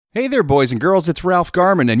Hey there, boys and girls. It's Ralph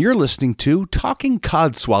Garman, and you're listening to Talking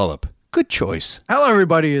Codswallop. Good choice. Hello,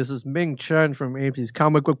 everybody. This is Ming Chen from AMC's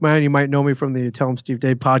Comic Book Man. You might know me from the Tell 'em Steve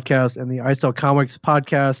Dave podcast and the I Sell Comics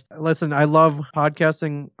podcast. Listen, I love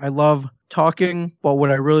podcasting. I love talking, but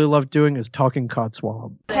what I really love doing is talking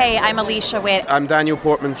Codswallop. Hey, I'm Alicia Witt. I'm Daniel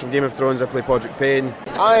Portman from Game of Thrones. I play Podrick Payne.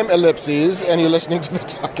 I'm Ellipses, and you're listening to the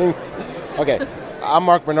Talking... Okay, I'm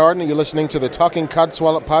Mark Bernard, and you're listening to the Talking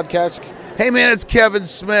Codswallop podcast. Hey man, it's Kevin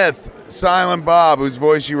Smith, Silent Bob, whose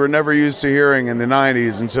voice you were never used to hearing in the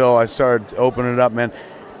 90s until I started opening it up, man.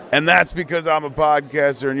 And that's because I'm a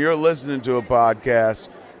podcaster and you're listening to a podcast,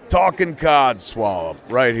 Talking Codswallop,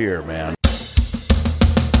 right here, man.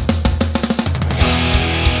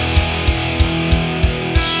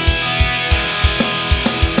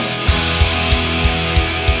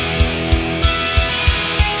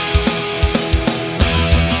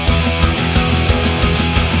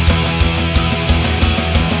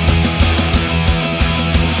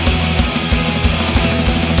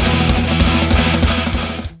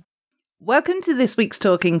 Welcome to this week's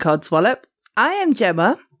Talking Codswallop. I am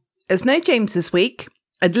Gemma. There's no James this week.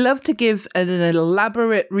 I'd love to give an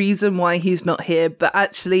elaborate reason why he's not here, but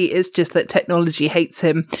actually it's just that technology hates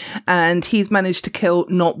him and he's managed to kill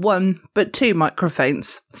not one, but two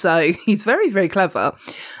microphones. So he's very, very clever.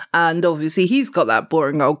 And obviously he's got that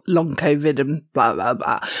boring old long COVID and blah, blah,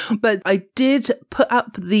 blah. But I did put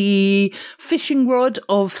up the fishing rod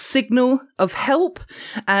of signal of help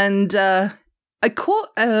and, I caught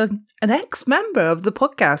an ex-member of the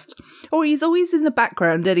podcast, or he's always in the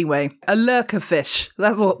background anyway, a lurker fish.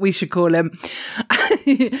 That's what we should call him.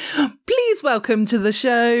 Please welcome to the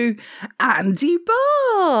show, Andy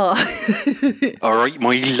Barr. All right,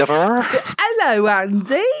 my lover. Hello,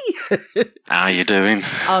 Andy. How you doing?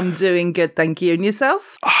 I'm doing good, thank you. And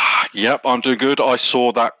yourself? Yep, I'm doing good. I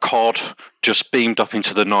saw that cod just beamed up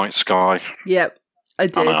into the night sky. Yep, I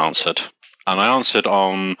did. And I answered. And I answered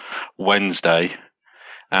on Wednesday,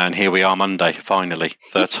 and here we are Monday, finally.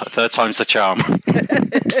 Third time's the charm.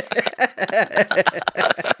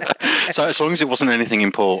 So as long as it wasn't anything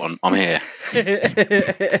important, I'm here.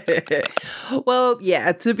 Well,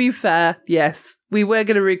 yeah, to be fair, yes. We were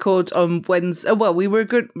going to record on Wednesday. Well, we were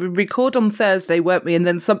going to record on Thursday, weren't we? And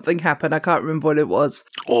then something happened. I can't remember what it was.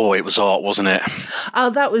 Oh, it was art, wasn't it? Oh,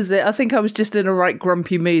 that was it. I think I was just in a right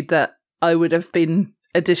grumpy mood that I would have been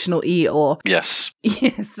additional Eeyore. Yes.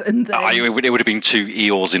 Yes, and then... it would have been two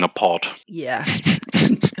Eeyores in a pod. Yeah.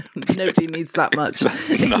 Nobody needs that much.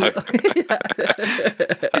 No.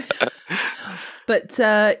 But,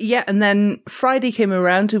 yeah, and then Friday came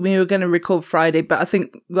around and we were going to record Friday, but I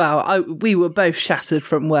think, we were both shattered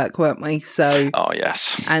from work, weren't we? So... Oh,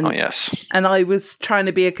 yes. Yes. And I was trying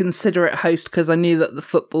to be a considerate host because I knew that the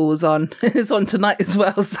football was on. It's on tonight as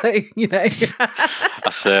well, so, you know.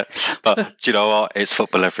 That's it. But do you know what? It's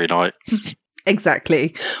football every night.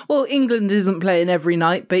 Exactly. Well, England isn't playing every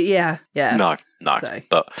night, but yeah. No. So.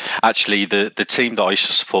 But actually, the team that I used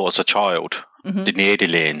to support as a child, the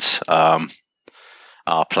Nederlands,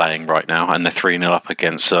 are playing right now, and they're 3-0 up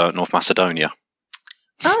against North Macedonia.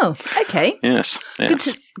 Oh, okay. Yes.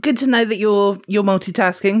 Good to know that you're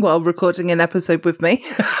multitasking while recording an episode with me.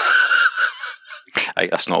 Hey,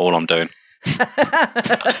 that's not all I'm doing.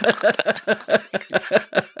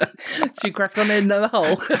 Should you crack on in the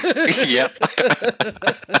hole? Yep.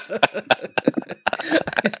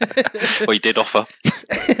 Well, you did offer.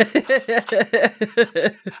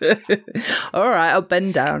 All right, I'll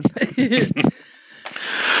bend down.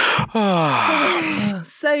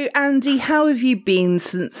 So, Andy, how have you been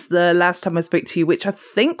since the last time I spoke to you, which I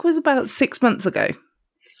think was about 6 months ago?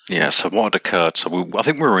 Yeah, so what had occurred? So I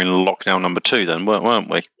think we were in lockdown number 2 then, weren't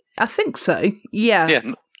we? I think so, yeah. Yeah,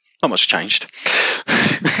 not much changed.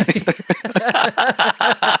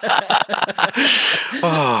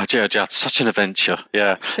 Oh, yeah, such an adventure.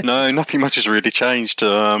 Yeah. No, nothing much has really changed.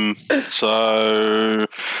 So,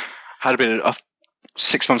 had been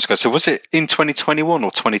 6 months ago. So was it in 2021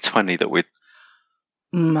 or 2020 that we...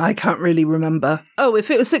 I can't really remember. Oh,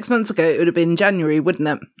 if it was 6 months ago, it would have been January, wouldn't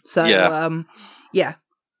it? So, yeah.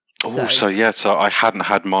 Oh, so I hadn't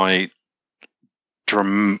had my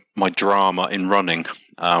drama in running,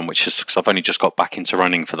 which is because I've only just got back into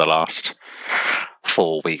running for the last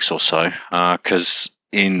 4 weeks or so. Because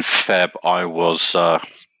in Feb, I was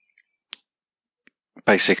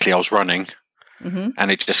basically I was running,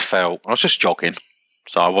 and it just felt I was just jogging,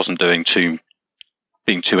 so I wasn't being too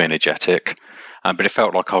energetic, but it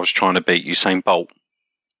felt like I was trying to beat Usain Bolt.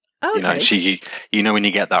 Okay. You know, so you know when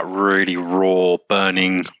you get that really raw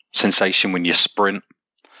burning sensation when you sprint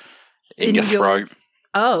in your throat.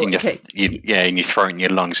 Oh, in your, okay. in your throat and your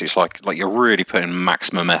lungs. It's like you're really putting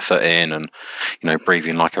maximum effort in, and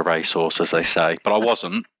breathing like a racehorse, as they say. But I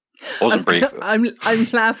wasn't breathing. I'm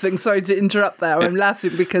laughing. Sorry to interrupt there. I'm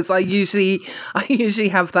laughing because I usually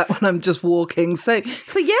have that when I'm just walking. So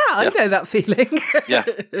yeah, I know that feeling.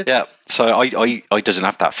 yeah. So I doesn't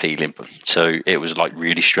have that feeling. So it was like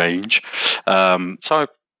really strange. So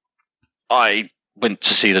I went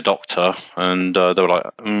to see the doctor, and they were like,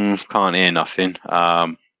 can't hear nothing.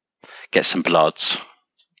 Get some bloods.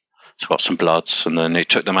 So I got some bloods, and then it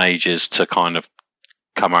took them ages to kind of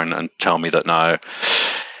come around and tell me that no.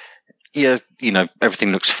 Yeah,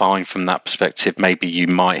 everything looks fine from that perspective. Maybe you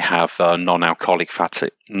might have non-alcoholic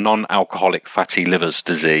fatty liver's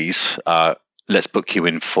disease. Let's book you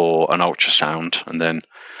in for an ultrasound. And then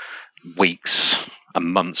weeks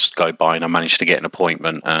and months go by, and I managed to get an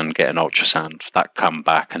appointment and get an ultrasound. That come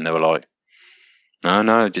back, and they were like, "No,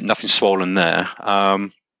 nothing's swollen there."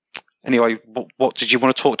 Anyway, what did you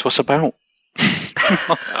want to talk to us about?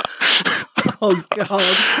 Oh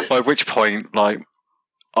God! By which point,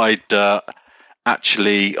 I'd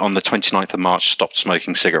actually, on the 29th of March, stopped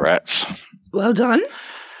smoking cigarettes. Well done.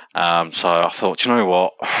 So I thought, you know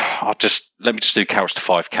what? Let me just do couch to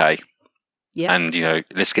 5K. Yeah. And,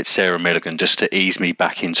 let's get Sarah Milligan just to ease me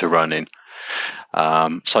back into running.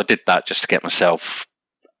 So I did that just to get myself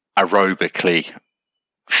aerobically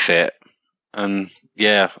fit. And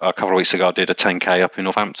yeah, a couple of weeks ago, I did a 10K up in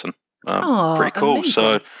Northampton. Pretty cool.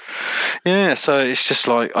 Amazing. So it's just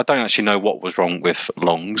I don't actually know what was wrong with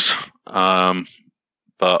lungs,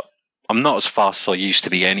 but I'm not as fast as I used to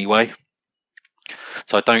be anyway.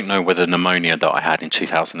 So I don't know whether pneumonia that I had in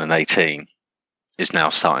 2018 is now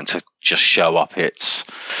starting to just show up its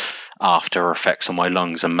after effects on my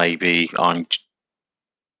lungs, and maybe I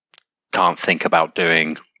can't think about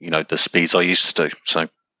doing the speeds I used to do. So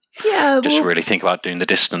really think about doing the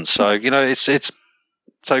distance. So it's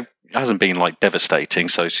so. It hasn't been devastating,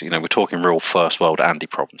 so we're talking real first world Andy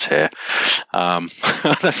problems here.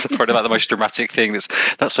 That's probably about the most dramatic thing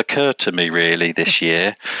that's occurred to me really this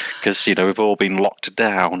year, because we've all been locked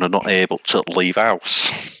down and not able to leave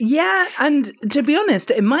house. Yeah, and to be honest,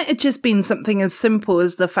 it might have just been something as simple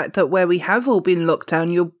as the fact that where we have all been locked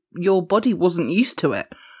down, your body wasn't used to it.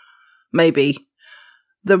 Maybe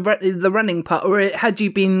the running part, or had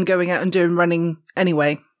you been going out and doing running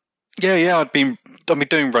anyway? Yeah, I've been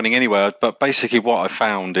doing running anyway, but basically what I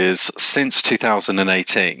found is since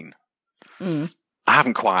 2018, I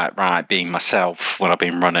haven't quite been myself when I've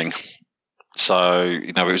been running. So,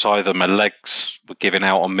 it was either my legs were giving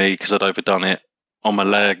out on me because I'd overdone it on my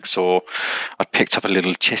legs, or I'd picked up a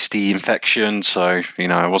little chesty infection. So,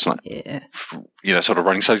 I wasn't, sort of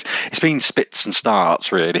running. So it's been spits and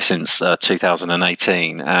starts really since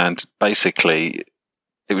 2018. And basically,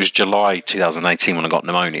 it was July 2018 when I got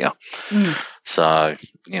pneumonia. So,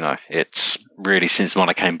 it's really since when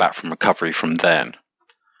I came back from recovery from then.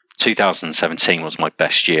 2017 was my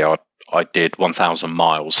best year. I did 1,000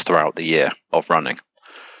 miles throughout the year of running.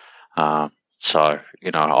 So, I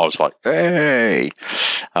was like, hey,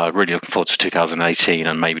 really looking forward to 2018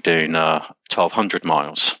 and maybe doing 1,200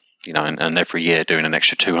 miles, and every year doing an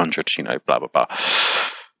extra 200, blah, blah, blah.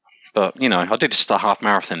 But, I did just a half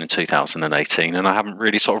marathon in 2018, and I haven't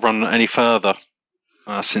really sort of run any further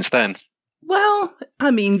since then. Well, I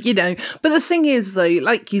mean, but the thing is, though,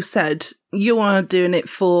 like you said, you are doing it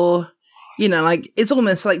for, it's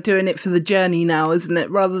almost like doing it for the journey now, isn't it?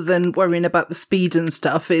 Rather than worrying about the speed and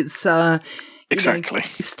stuff. It's, exactly.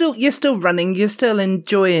 You're still running. You're still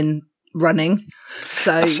enjoying running.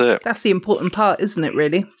 So that's the important part, isn't it,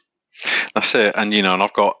 really? That's it. And, and I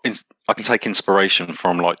can take inspiration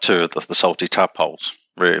from two of the Salty Tadpoles,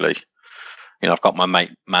 really. I've got my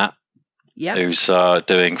mate, Matt. Yep. Who's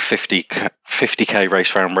doing 50k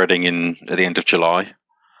race around Reading at the end of July,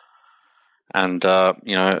 and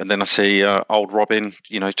and then I see old Robin,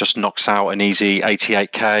 just knocks out an easy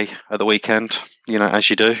 88k at the weekend, as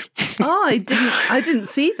you do. Oh, I didn't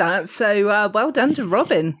see that. So well done to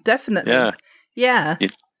Robin, definitely. Yeah.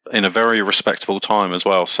 In a very respectable time as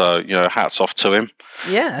well. So hats off to him.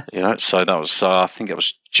 Yeah. So that was I think it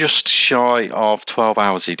was just shy of 12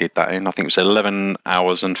 hours he did that in. I think it was 11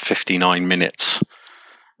 hours and 59 minutes.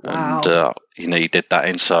 Wow. And he did that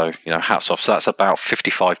in. So hats off. So that's about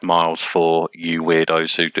 55 miles for you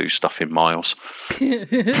weirdos who do stuff in miles.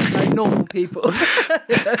 Like normal people.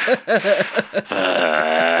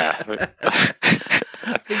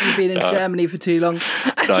 I think you've been in Germany for too long.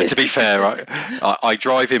 No, to be fair, I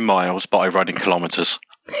drive in miles, but I run in kilometres.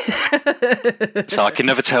 So I can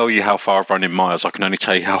never tell you how far I've run in miles. I can only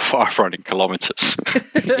tell you how far I've run in kilometres.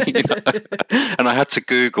 And I had to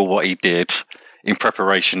Google what he did in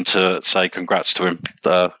preparation to say congrats to him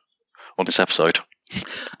on this episode.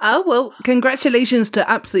 Oh, well, congratulations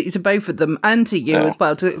to both of them and to you as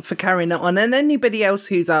well for carrying it on, and anybody else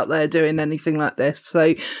who's out there doing anything like this.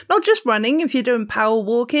 So not just running, if you're doing power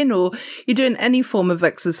walking or you're doing any form of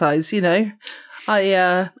exercise,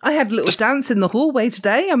 I had a little dance in the hallway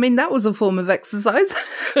today. I mean, that was a form of exercise.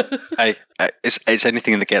 Hey, it's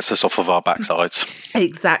anything that gets us off of our backsides.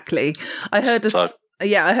 Exactly. I heard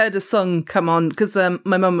a song come on because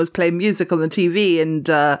my mum was playing music on the TV,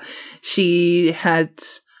 and she had,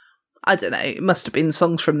 I don't know, it must have been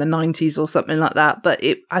songs from the 90s or something like that. But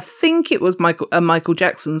I think it was a Michael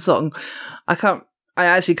Jackson song. I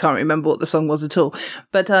actually can't remember what the song was at all.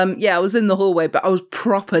 But I was in the hallway, but I was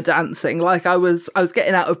proper dancing. Like I was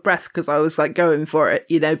getting out of breath because I was like going for it,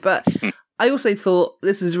 But I also thought,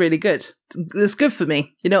 this is really good. It's good for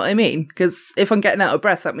me. You know what I mean? Because if I'm getting out of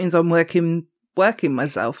breath, that means I'm working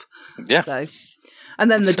myself. Yeah. So, and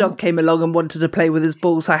then the dog came along and wanted to play with his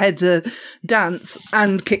ball, so I had to dance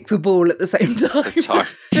and kick the ball at the same time.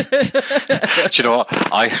 Do you know what?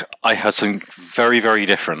 I heard something very, very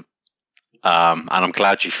different. And I'm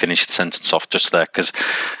glad you finished the sentence off just there, because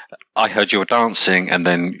I heard you were dancing and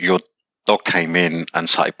then your dog came in and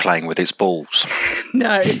started playing with its balls.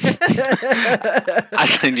 No. And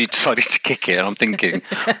then you decided to kick it, and I'm thinking,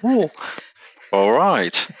 oh, all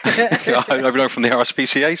right. I hope no from the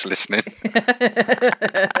RSPCA's listening.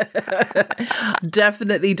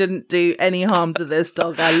 Definitely didn't do any harm to this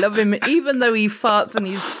dog. I love him, even though he farts and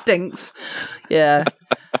he stinks. Yeah.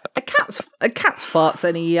 A cat's farts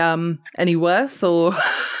any worse, or?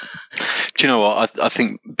 Do you know what? I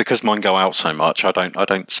think because mine go out so much, I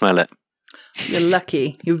don't smell it. You're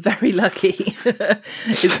lucky. You're very lucky.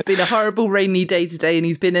 It's been a horrible rainy day today, and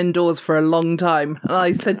he's been indoors for a long time. And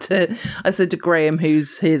I said to Graham,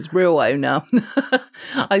 who's his real owner,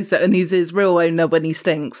 and he's his real owner when he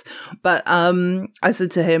stinks. But I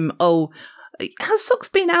said to him, "Oh, has Socks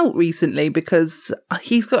been out recently? Because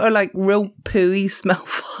he's got a real pooey smell,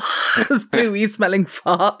 pooey smelling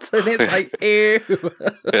farts, and it's like ew."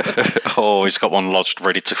 Oh, he's got one lodged,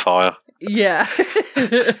 ready to fire. Yeah.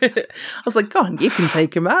 I was like, go on, you can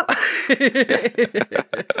take him out.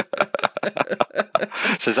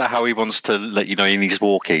 So is that how he wants to let you know he needs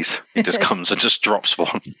walkies? He just comes and just drops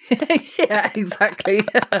one. Yeah, exactly.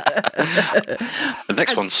 The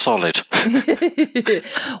next one's solid.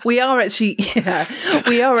 We are actually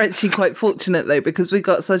quite fortunate though, because we've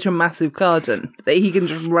got such a massive garden that he can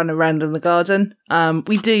just run around in the garden.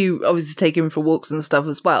 We do obviously take him for walks and stuff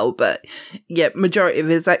as well, but yeah, majority of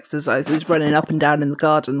his exercise is running up and down in the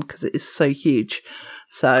garden because it is so huge.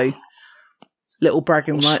 So little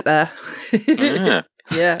bragging right there. Yeah.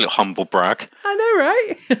 Yeah. Little humble brag. I know,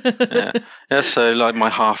 right? Yeah, so like my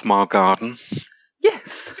half-mile garden.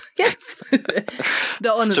 Yes.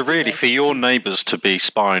 No, honestly. So really, for your neighbours to be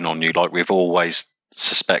spying on you like we've always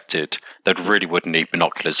suspected, they really would need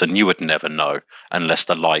binoculars, and you would never know unless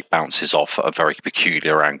the light bounces off at a very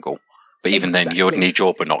peculiar angle. But even then, you would need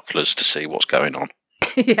your binoculars to see what's going on.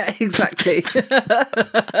 Yeah, exactly.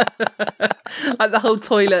 Like the whole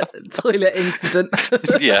toilet incident.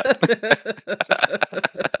 Yeah.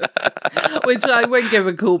 Which I won't give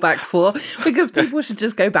a call back for, because people should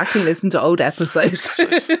just go back and listen to old episodes.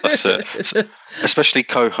 That's it. Especially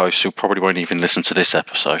co-hosts who probably won't even listen to this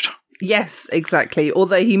episode. Yes, exactly.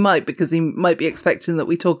 Although he might, because he might be expecting that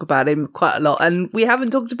we talk about him quite a lot, and we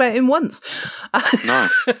haven't talked about him once. No,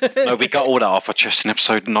 we got all that off our chest in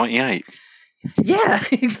episode 98. Yeah,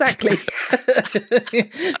 exactly.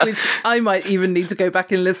 Which I might even need to go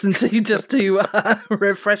back and listen to just to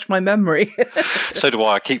refresh my memory. So do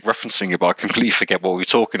I. I keep referencing it, but I completely forget what we were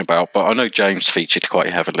talking about. But I know James featured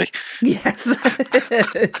quite heavily. Yes.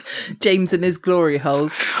 James and his glory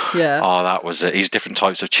holes. Yeah. Oh, that was it. He's different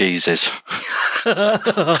types of cheeses.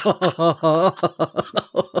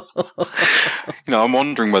 I'm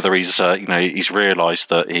wondering whether he's realised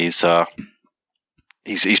that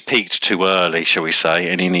he's peaked too early, shall we say,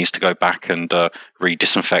 and he needs to go back and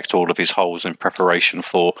re-disinfect all of his holes in preparation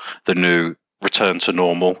for the new return to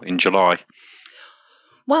normal in July.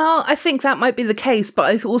 Well, I think that might be the case, but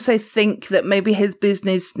I also think that maybe his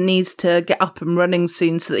business needs to get up and running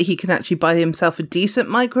soon so that he can actually buy himself a decent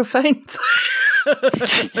microphone.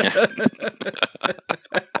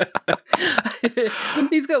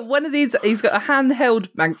 He's got one of these. He's got a handheld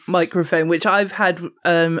microphone, which I've had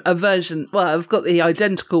a version. Well, I've got the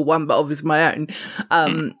identical one, but obviously my own.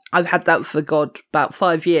 I've had that for about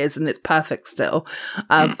 5 years, and it's perfect still.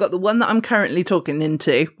 I've got the one that I'm currently talking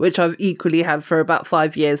into, which I've equally had for about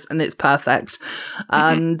 5 years, and it's perfect.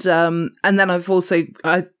 And then I've also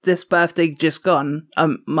this birthday just gone.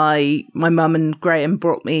 My mum and Graham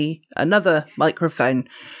brought me another microphone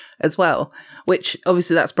as well, which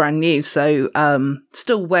obviously that's brand new. So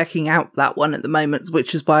still working out that one at the moment,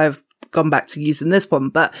 which is why I've gone back to using this one.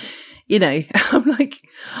 But you know, I'm like,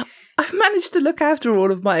 I've managed to look after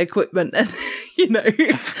all of my equipment, and you know,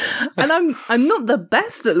 and I'm not the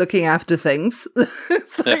best at looking after things.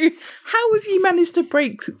 So how have you managed to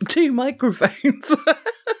break 2 microphones?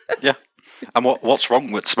 Yeah. And what's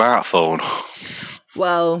wrong with smartphone?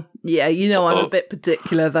 Well, yeah, you know, I'm a bit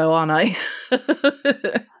particular though, aren't I?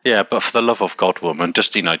 Yeah, but for the love of God, woman,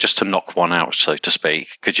 just to knock one out, so to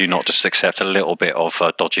speak, could you not just accept a little bit of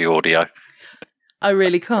dodgy audio? I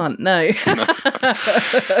really can't, no.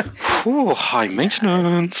 Ooh, high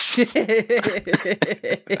maintenance.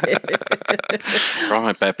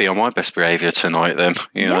 Right, better be on my best behaviour tonight then.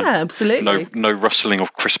 You know, absolutely. No rustling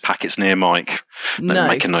of crisp packets near Mike. No.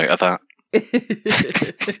 Make a note of that.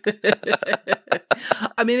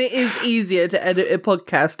 I mean, it is easier to edit a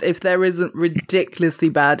podcast if there isn't ridiculously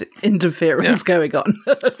bad interference going on.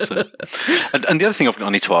 And the other thing I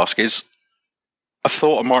need to ask is, I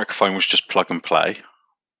thought a microphone was just plug and play.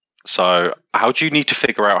 So how do you need to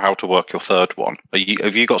figure out how to work your third one?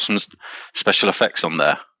 Have you got some special effects on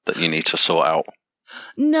there that you need to sort out?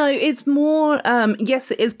 No, it's more, yes,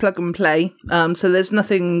 it is plug and play. So there's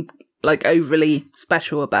nothing like overly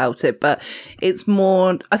special about it, but it's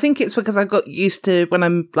more, I think it's because I got used to, when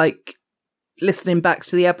I'm like listening back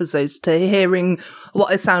to the episodes, to hearing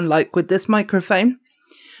what I sound like with this microphone.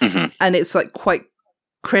 And it's like quite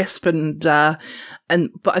crisp but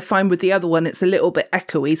I find with the other one it's a little bit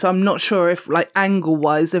echoey, so I'm not sure if like angle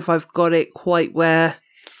wise if I've got it quite where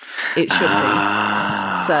it should be.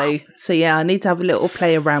 So yeah, I need to have a little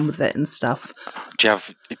play around with it and stuff. Do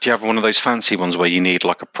you have one of those fancy ones where you need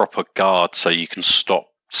like a proper guard so you can stop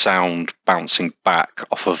sound bouncing back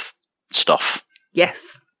off of stuff?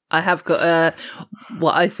 Yes, I have got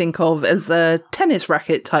what I think of as a tennis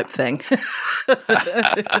racket type thing.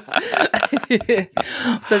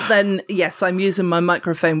 But then, yes, I'm using my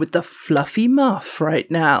microphone with the fluffy muff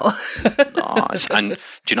right now. Nice. And do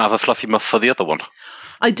you not have a fluffy muff for the other one?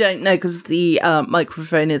 I don't know, because the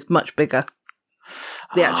microphone is much bigger.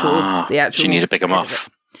 The actual. You need a bigger muff.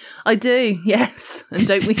 I do, yes. And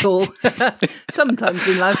don't we all? Sometimes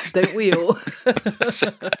in life, don't we all?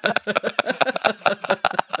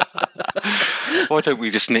 Why don't we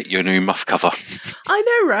just knit you a new muff cover? I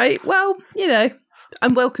know, right? Well, you know,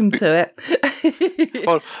 I'm welcome to it.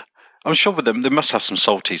 Well, I'm sure with them, they must have some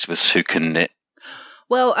salties with who can knit.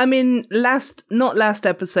 Well, I mean, not last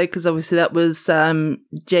episode, because obviously that was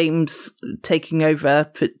James taking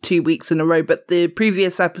over for 2 weeks in a row, but the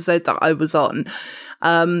previous episode that I was on,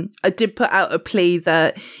 I did put out a plea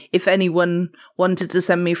that if anyone wanted to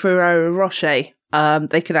send me Ferrero Rocher,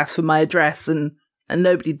 they could ask for my address, and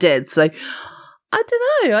nobody did. So I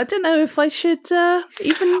don't know if I should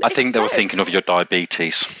even I think they were thinking of your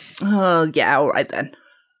diabetes. Oh, yeah, all right then.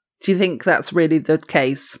 Do you think that's really the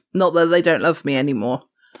case? Not that they don't love me anymore.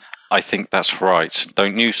 I think that's right.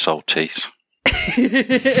 Don't you, salties?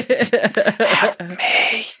 Help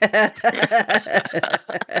me.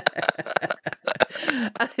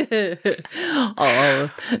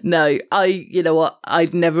 Oh, no, you know what?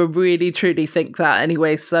 I'd never really truly think that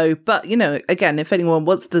anyway. So, but you know, again, if anyone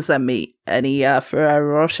wants to send me any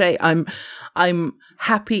Ferrero Rocher, I'm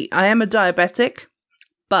happy. I am a diabetic,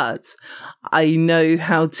 but I know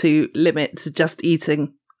how to limit to just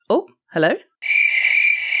eating. Oh, hello.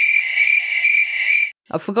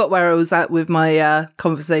 I forgot where I was at with my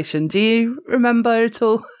conversation. Do you remember at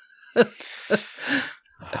all?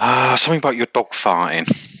 Something about your dog farting.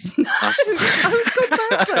 No, I was going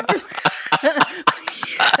back.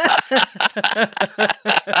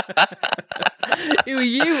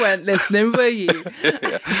 You weren't listening, were you?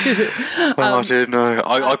 I don't know.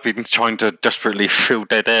 I've been trying to desperately fill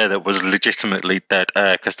dead air that was legitimately dead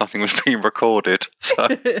air because nothing was being recorded. So.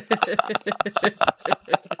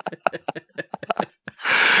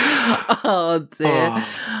 Oh dear.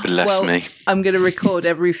 Oh, bless me. I'm going to record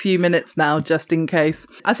every few minutes now just in case.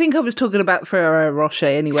 I think I was talking about Ferrero Rocher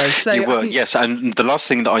anyway. So you were, yes. And the last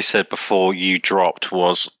thing that I said before you dropped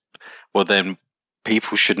was, well then,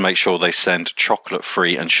 people should make sure they send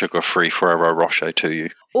chocolate-free and sugar-free Ferrero Rocher to you.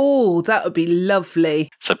 Oh, that would be lovely.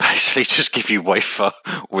 So basically, just give you wafer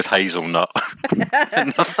with hazelnut,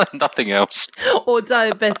 nothing else. Or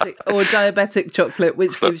diabetic chocolate,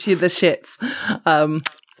 which gives you the shits.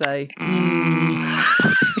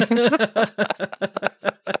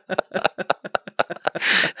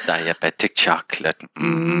 Diabetic chocolate.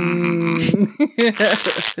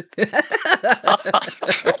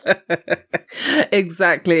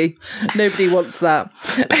 Exactly. Nobody wants that.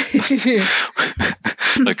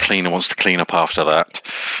 No cleaner wants to clean up after that.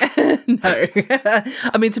 No.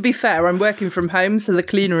 I mean, to be fair, I'm working from home, so the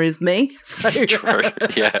cleaner is me. So. True.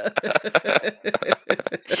 Yeah.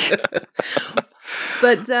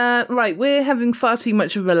 But, right, we're having far too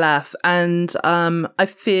much of a laugh, and I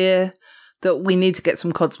fear that we need to get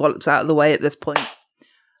some codswallops out of the way at this point.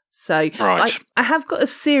 So right. I have got a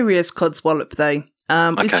serious codswallop, though.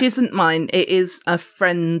 Which isn't mine. It is a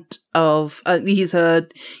friend of. He's a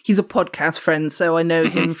podcast friend, so I know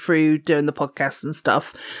him through doing the podcast and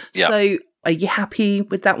stuff. Yep. So, are you happy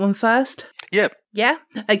with that one first? Yep. Yeah.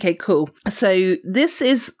 Okay. Cool. So this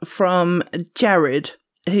is from Jared,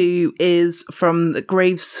 who is from the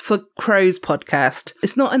Graves for Crows podcast.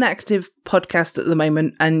 It's not an active podcast at the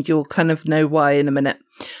moment, and you'll kind of know why in a minute.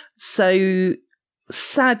 So,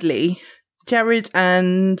 sadly, Jared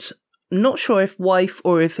and. Not sure if wife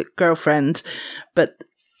or if girlfriend, but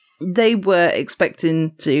they were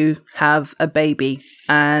expecting to have a baby.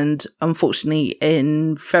 And unfortunately,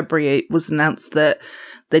 in February, it was announced that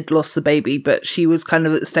they'd lost the baby, but she was kind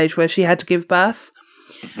of at the stage where she had to give birth.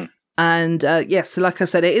 Mm-hmm. And so like I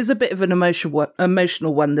said, it is a bit of an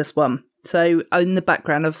emotional one, this one. So in the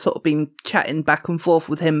background, I've sort of been chatting back and forth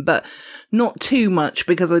with him, but not too much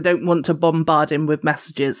because I don't want to bombard him with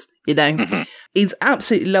messages, you know. Mm-hmm. He's an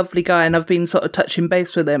absolutely lovely guy and I've been sort of touching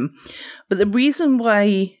base with him. But the reason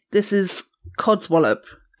why this is codswallop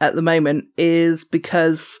at the moment is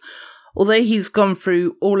because although he's gone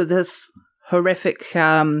through all of this horrific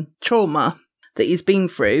trauma that he's been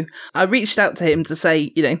through, I reached out to him to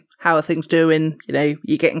say, you know, how are things doing? You know,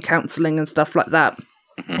 you're getting counselling and stuff like that.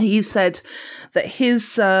 He said that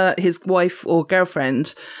his wife or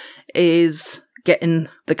girlfriend is getting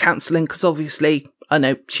the counselling because obviously I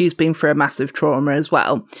know she's been through a massive trauma as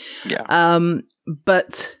well. Yeah.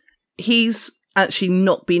 But he's actually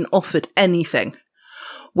not been offered anything,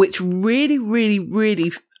 which really, really,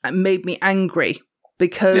 really made me angry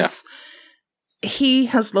because he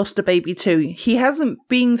has lost a baby too. He hasn't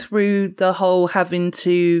been through the whole having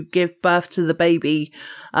to give birth to the baby,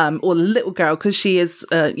 or the little girl, because she is,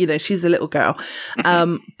 she's a little girl.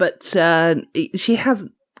 But she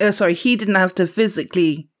hasn't, he didn't have to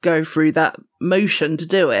physically go through that motion to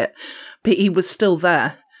do it, but he was still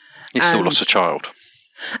there. He still lost a child.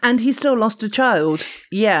 And he still lost a child,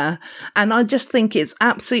 yeah. And I just think it's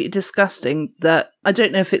absolutely disgusting that, I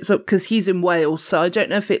don't know if it's because he's in Wales, so I don't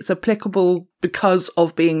know if it's applicable because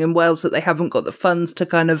of being in Wales that they haven't got the funds to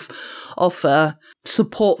kind of offer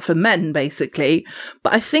support for men, basically.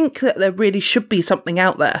 But I think that there really should be something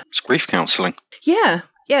out there. It's grief counselling. Yeah,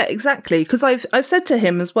 exactly. Because I've said to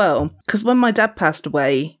him as well, because when my dad passed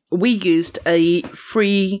away, we used a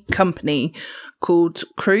free company called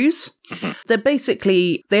Cruise.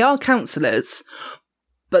 Mm-hmm. They are counsellors,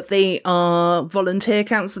 but they are volunteer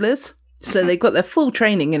counsellors. So they've got their full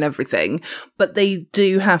training and everything, but they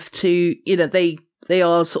do have to, you know, they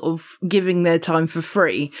are sort of giving their time for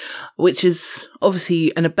free, which is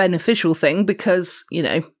obviously a beneficial thing because, you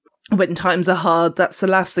know, when times are hard, that's the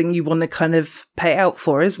last thing you want to kind of pay out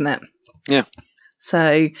for, isn't it? Yeah.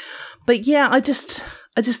 So, but yeah, I just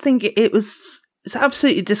think it's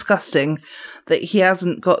absolutely disgusting that he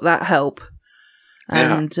hasn't got that help.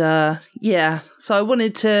 And so I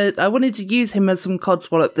wanted to use him as some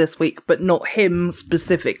codswallop this week, but not him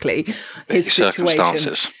specifically. His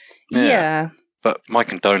circumstances. Yeah. But my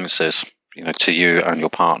condolences, you know, to you and your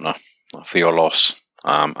partner for your loss.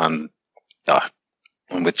 And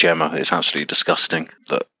with Gemma, it's absolutely disgusting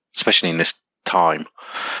that, especially in this time,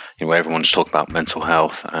 you know, where everyone's talking about mental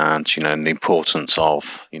health and, you know, and the importance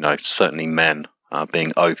of, you know, certainly men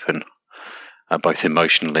being open, both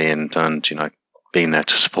emotionally and you know, being there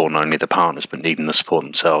to support not only the partners but needing the support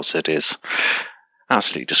themselves. It is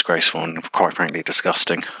absolutely disgraceful and quite frankly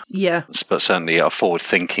disgusting. Yeah. But certainly a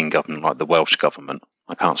forward-thinking government like the Welsh government.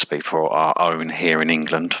 I can't speak for our own here in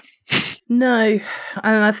England. No,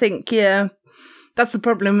 and I think, that's the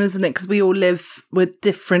problem, isn't it? Because we all live with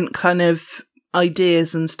different kind of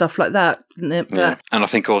ideas and stuff like that, isn't it? Yeah. And I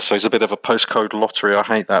think also it's a bit of a postcode lottery. I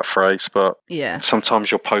hate that phrase, but yeah,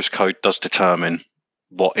 sometimes your postcode does determine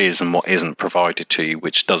what is and what isn't provided to you,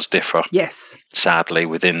 which does differ, Yes. sadly,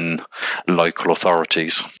 within local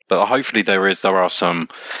authorities. But hopefully there are some,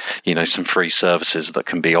 some free services that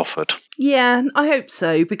can be offered. Yeah, I hope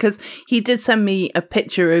so, because he did send me a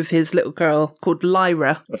picture of his little girl called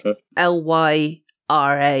Lyra, Lyra.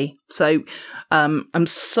 So I'm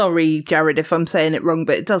sorry, Jared, if I'm saying it wrong,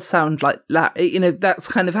 but it does sound like that. That's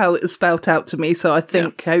kind of how it was spelt out to me. So I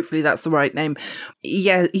think hopefully that's the right name.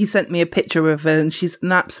 Yeah, he sent me a picture of her, and she's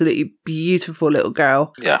an absolutely beautiful little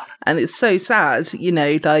girl. Yeah. And it's so sad,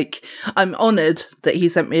 I'm honoured that he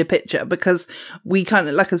sent me a picture, because we kind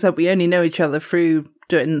of, like I said, we only know each other through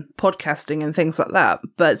doing podcasting and things like that.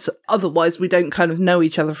 But otherwise, we don't kind of know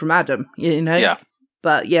each other from Adam, Yeah.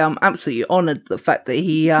 But yeah, I'm absolutely honoured the fact that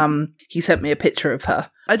he sent me a picture of her.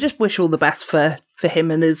 I just wish all the best for him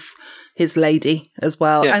and his lady as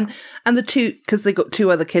well. Yeah. And the two, because they got 2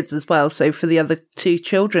 other kids as well, so for the other 2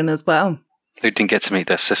 children as well. Who didn't get to meet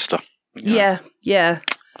their sister. Yeah.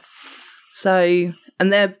 So,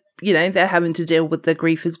 and they're having to deal with their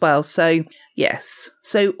grief as well. So, yes.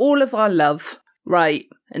 So all of our love, right.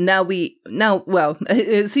 And now,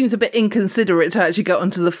 it seems a bit inconsiderate to actually get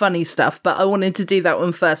onto the funny stuff, but I wanted to do that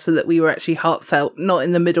one first so that we were actually heartfelt, not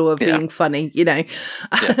in the middle of being funny, Yeah.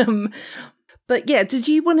 But yeah, did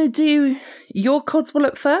you want to do your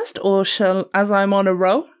Codswallop first, or shall, as I'm on a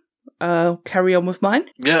roll, carry on with mine?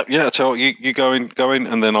 Yeah. So you go in,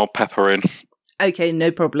 and then I'll pepper in. Okay, no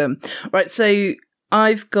problem. Right, so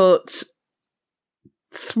I've got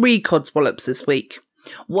 3 Codswallops this week.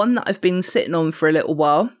 One that I've been sitting on for a little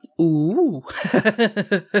while. Ooh.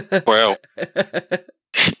 Well.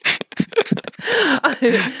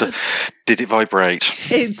 Did it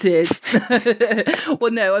vibrate? It did.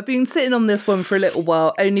 Well, no, I've been sitting on this one for a little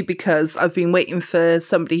while, only because I've been waiting for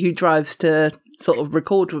somebody who drives to sort of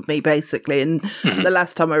record with me, basically. And the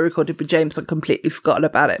last time I recorded with James, I completely forgot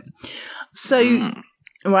about it. So,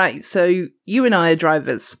 right, so you and I are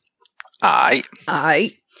drivers. Aye.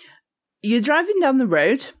 You're driving down the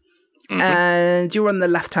road, and you're on the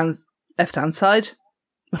left-hand side.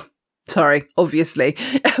 Sorry, obviously,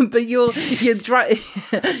 but you're driving.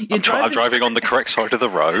 I'm driving on the correct side of the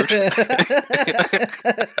road.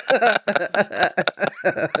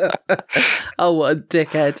 Oh, what a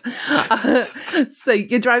dickhead! So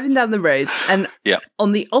you're driving down the road, and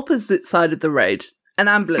on the opposite side of the road, an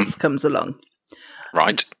ambulance comes along.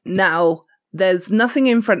 Right. Now, there's nothing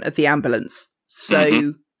in front of the ambulance,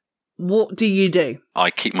 so. What do you do? I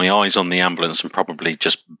keep my eyes on the ambulance and probably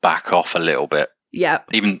just back off a little bit. Yeah.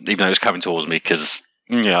 Even though it's coming towards me, because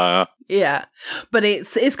yeah. But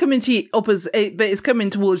it's coming to you opposite. But it's coming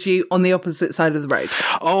towards you on the opposite side of the road.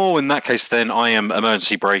 Oh, in that case, then I am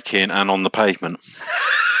emergency braking and on the pavement.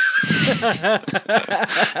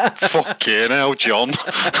 Fucking hell, John.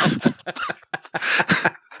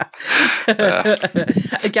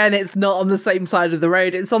 Again, it's not on the same side of the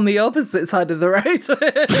road, it's on the opposite side of the road.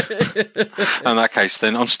 In that case,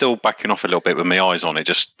 then I'm still backing off a little bit with my eyes on it,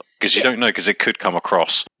 just because you don't know, because it could come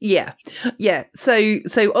across. Yeah. So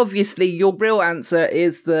obviously your real answer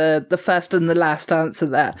is the first and the last answer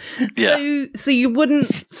there. Yeah. So you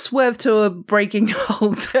wouldn't swerve to a braking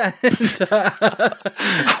halt and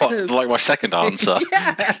like my second answer.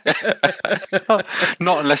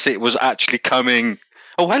 Not unless it was actually coming.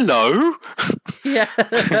 Oh, hello. Yeah.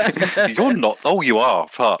 You're not. Oh, you are.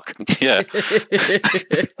 Fuck. Yeah.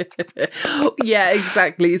 Yeah,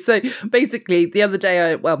 exactly. So basically, the other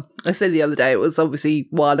day, I say the other day, it was obviously a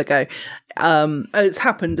while ago. It's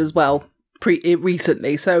happened as well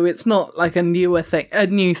recently, so it's not like a new thing,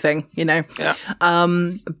 Yeah.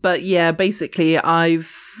 But yeah, basically,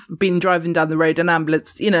 I've been driving down the road, an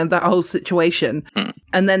ambulance, that whole situation,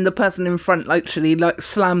 and then the person in front literally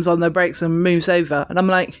slams on their brakes and moves over, and I'm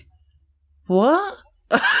like, what?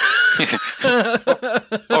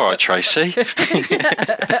 All right, Tracy.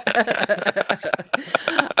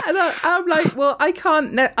 And I'm like, well, I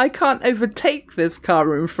can't overtake this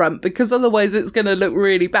car in front, because otherwise it's going to look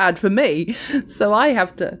really bad for me. So I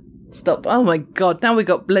have to stop. Oh my God! Now we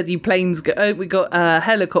got bloody planes. We got a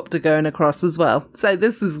helicopter going across as well. So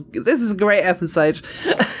this is a great episode.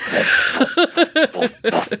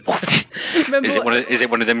 Is it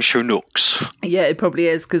one of them Chinooks? Yeah, it probably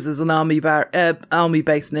is, because there's an army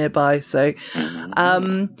base nearby. So,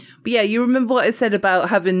 but yeah, you remember what I said about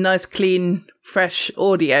having nice, clean, fresh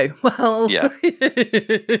audio? Well, yeah.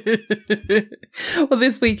 Well,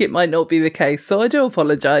 this week it might not be the case, so I do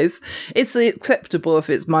apologise. It's acceptable if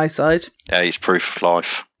it's my side. Yeah, it's proof of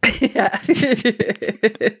life. Yeah.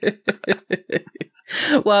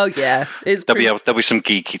 Well, yeah, it's There'll be some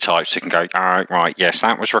geeky types who can go, right, yes,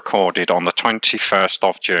 that was recorded on the 21st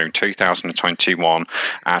of June 2021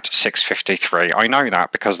 at 6:53. I know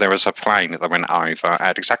that because there was a plane that went over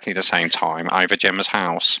at exactly the same time over Gemma's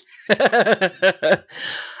house.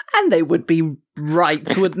 And they would be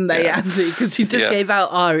right, wouldn't they, Yeah. Andy? Because you just Yeah. gave out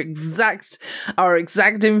our exact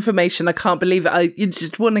information. I can't believe it. You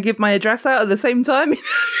just want to give my address out at the same time?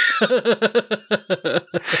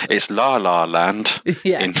 It's La La Land.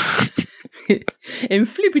 Yeah. In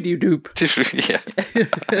flippity-doop. Yeah.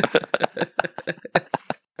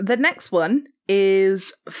 The next one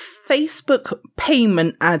is Facebook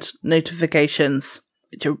payment ad notifications,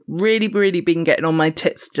 which have really, really been getting on my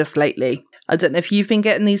tits just lately. I don't know if you've been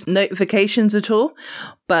getting these notifications at all,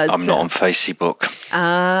 but I'm not on Facebook.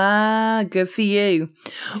 Ah, good for you.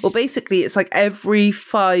 Well, basically, it's like every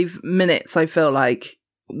 5 minutes, I feel like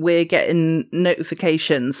we're getting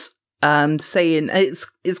notifications saying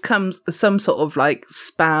it's comes some sort of like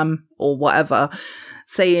spam or whatever,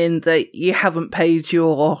 saying that you haven't paid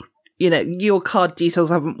your card details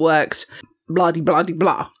haven't worked, blah blah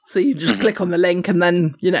blah. So you just click on the link and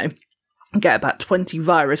then get about 20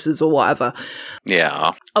 viruses or whatever.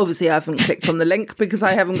 Yeah. Obviously, I haven't clicked on the link because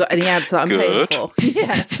I haven't got any ads that I'm paying for.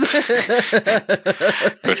 Yes.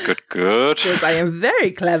 Good. Because I am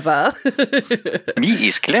very clever. Me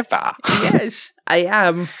is clever. Yes, I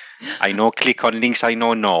am. I know click on links, I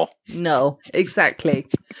know no. No, exactly.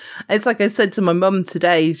 It's like I said to my mum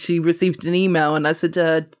today, she received an email and I said to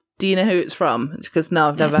her, do you know who it's from? She goes, no,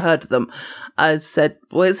 I've never heard of them. I said,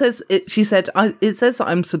 well, she said, it says that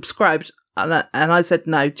I'm subscribed. And I said,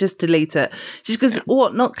 no, just delete it. She goes,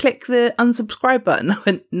 what, not click the unsubscribe button? I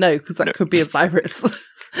went, no, because that could be a virus.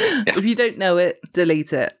 If you don't know it,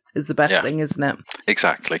 delete it is the best thing, isn't it?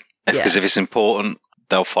 Exactly. Because if it's important,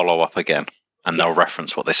 they'll follow up again and they'll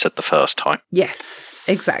reference what they said the first time. Yes,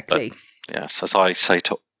 exactly. But, yes, as I say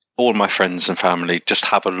to all my friends and family, just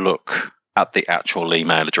have a look at the actual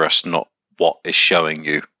email address, not what is showing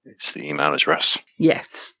you. It's the email address.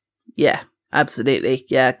 Yes. Yeah, absolutely.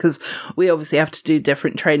 Yeah, because we obviously have to do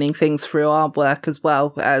different training things through our work as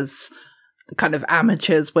well as kind of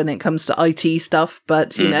amateurs when it comes to IT stuff.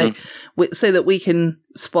 But, you know, so that we can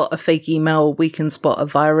spot a fake email, we can spot a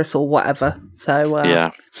virus or whatever. So,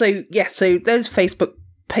 so those Facebook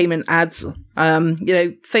payment ads,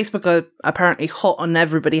 Facebook are apparently hot on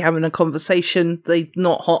everybody having a conversation. They're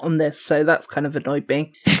not hot on this, so that's kind of annoyed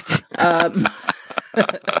me.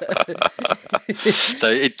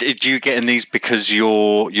 So do you get in these because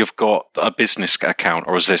you've got a business account,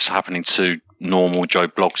 or is this happening to normal Joe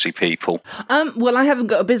Blogsy people? Well, I haven't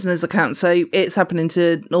got a business account, so it's happening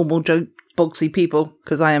to normal Joe Blogsy people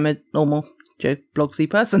because I am a normal Joe Blogsy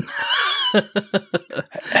person.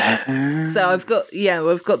 So I've got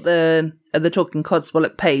the Talking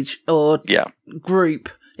Codswallop page or group.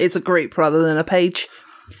 It's a group rather than a page.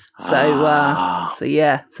 So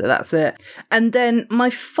that's it. And then my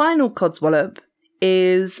final Codswallop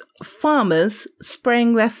is farmers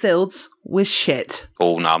spraying their fields with shit.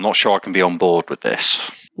 Oh no, I'm not sure I can be on board with this.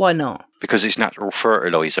 Why not? Because it's natural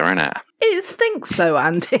fertilizer, isn't it? It stinks though,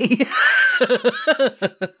 Andy.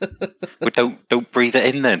 Well, don't breathe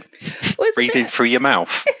it in then. Breathe in through your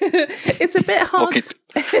mouth. It's a bit hard.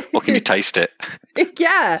 Or can you taste it?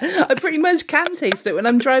 Yeah, I pretty much can taste it when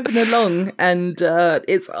I'm driving along, and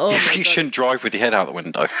it's You shouldn't drive with your head out the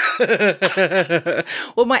window.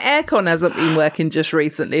 Well, my aircon hasn't been working just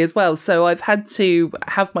recently as well, so I've had to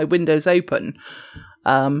have my windows open.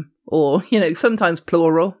 Or, sometimes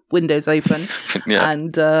plural, windows open.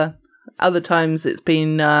 And other times it's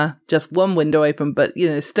been just one window open, but,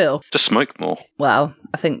 still. Just smoke more. Well,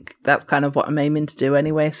 I think that's kind of what I'm aiming to do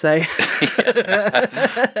anyway, so. Fuck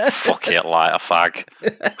it, light a fag.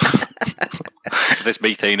 If there's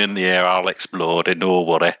methane in the air, I'll explode, don't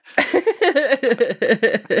worry.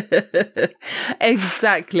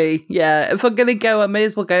 Exactly, yeah. If I'm going to go, I may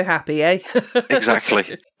as well go happy, eh?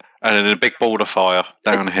 Exactly. And then a big ball of fire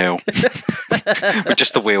downhill with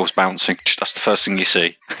just the wheels bouncing. That's the first thing you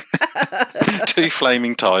see. 2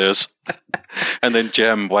 flaming tyres. And then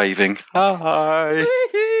Jem waving. Hi.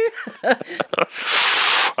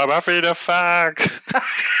 I'm having a fag.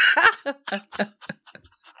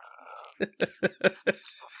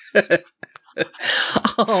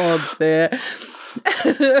 Oh dear.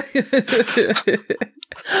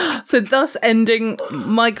 So thus ending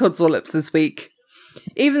my Codswallops this week.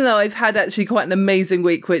 Even though I've had actually quite an amazing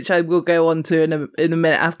week, which I will go on to in a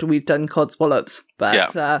minute after we've done Codswallops.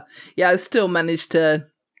 But I still managed to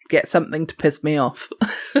get something to piss me off.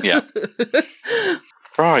 Yeah.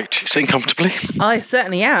 Right, you sitting comfortably? I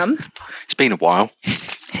certainly am. It's been a while.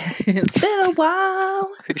 It's been a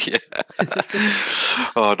while. Yeah.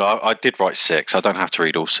 Oh no, I did write 6. I don't have to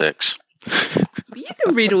read all 6. You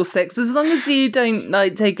can read all 6 as long as you don't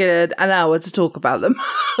take an hour to talk about them.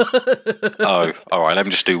 Oh, all right. Let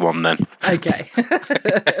me just do one then. Okay.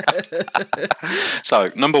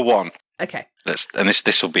 So, number 1. Okay.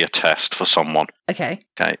 This will be a test for someone. Okay.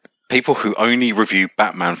 Okay. People who only review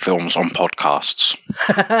Batman films on podcasts.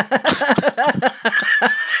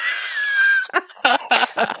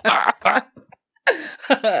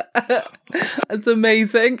 That's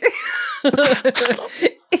amazing.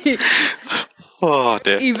 Oh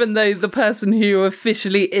dear. Even though the person who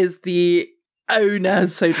officially is the owner,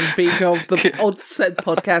 so to speak, of the Odd Said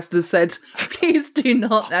podcast has said, please do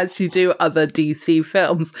not, as you do other DC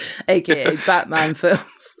films, aka Batman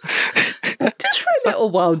films. Just for a little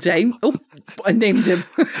while, James. Oh, I named him.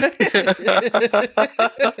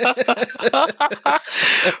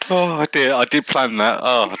 Oh dear, I did plan that.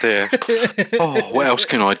 Oh dear. Oh, what else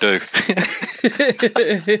can I do?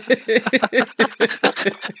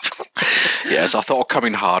 Yes, I thought I'd come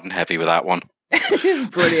in hard and heavy with that one.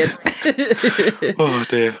 Brilliant. Oh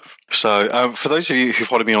dear. So, for those of you who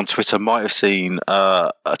follow me on Twitter, might have seen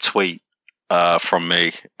a tweet from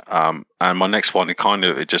me, and my next one,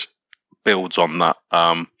 it just builds on that,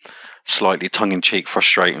 slightly tongue-in-cheek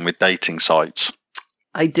frustrating with dating sites.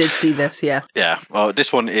 I did see this, yeah. Yeah. Well,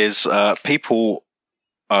 this one is people,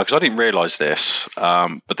 because I didn't realise this,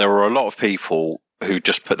 but there were a lot of people who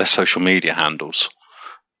just put their social media handles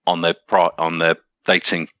on their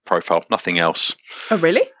dating profile, nothing else. Oh,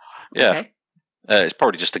 really? Yeah. Okay. It's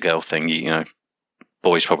probably just a girl thing. You know,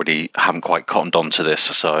 boys probably haven't quite cottoned on to this.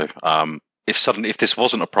 So if this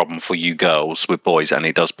wasn't a problem for you girls with boys, and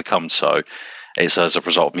it does become so, it's as a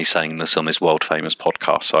result of me saying this on this world famous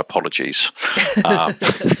podcast. So apologies. But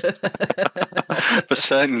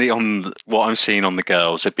certainly on what I'm seeing on the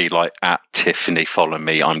girls, it'd be like at Tiffany, follow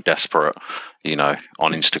me, I'm desperate,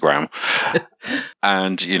 on Instagram.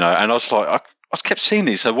 And, and I was like, I kept seeing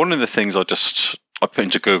these. So one of the things I put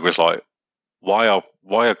into Google was like, why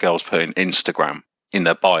are girls putting Instagram in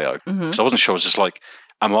their bio? Mm-hmm. So I wasn't sure. I was just like,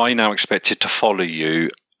 am I now expected to follow you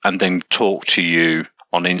and then talk to you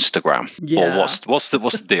on Instagram? Yeah. Or what's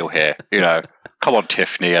the deal here? Come on,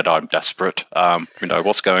 Tiffany, and I'm desperate.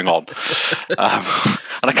 What's going on? And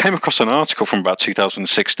I came across an article from about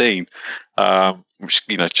 2016, which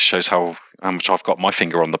just shows how much I've got my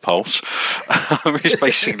finger on the pulse. Which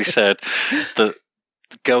basically said that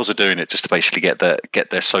girls are doing it just to basically get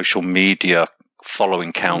their social media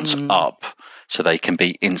following counts up, so they can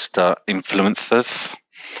be Insta influencers.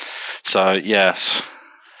 So yes,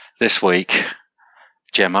 this week,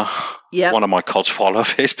 Gemma, one of my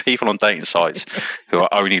codswallop is people on dating sites who are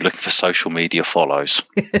only looking for social media follows.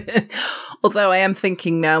 Although I am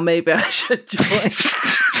thinking now, maybe I should join.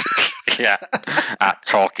 Yeah, at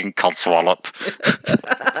Talking Codswallop.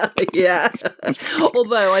 Yeah.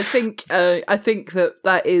 Although I think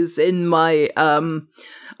that is in my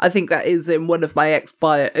I think that is in one of my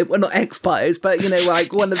ex-bio, well, not ex-bios, but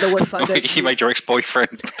like one of the ones I don't. You made your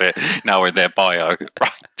ex-boyfriend now in their bio,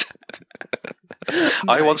 right?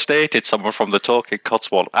 I once dated someone from the Talking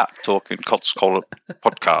Codswallop at Talking Codswallop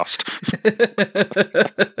podcast.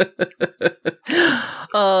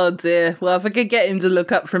 Oh dear. Well, if I could get him to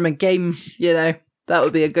look up from a game, that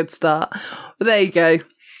would be a good start. But there you go.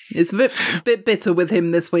 It's a bit bitter with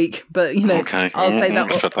him this week, but okay. I'll say that.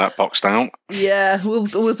 Put that boxed out. Yeah, we'll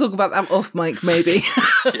talk about that off mic maybe.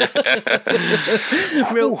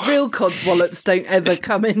 Real codswallops don't ever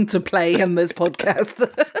come into play in this podcast.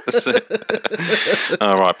 That's it.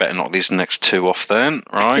 All right, better knock these next 2 off then.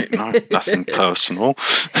 Right, no, nothing personal.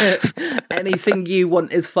 Anything you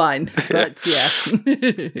want is fine. But yeah.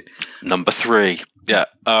 Number 3. Yeah.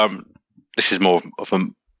 This is more of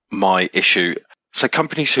my issue. So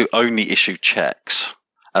companies who only issue checks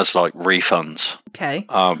as like refunds. Okay.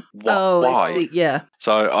 Why? I see. Yeah.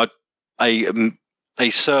 So a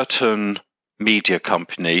certain media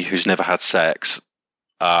company who's never had sex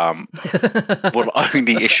will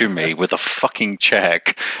only issue me with a fucking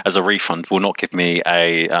check as a refund. Will not give me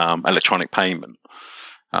a electronic payment.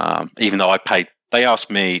 Even though I paid, they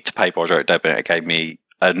asked me to pay by direct debit. It gave me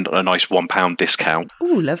a nice £1 discount. Oh,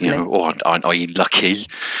 lovely. Are you lucky?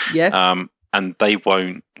 Yes. And they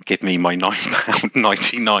won't give me my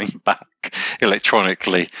 £9.99 back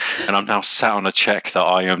electronically. And I'm now sat on a check that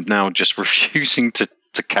I am now just refusing to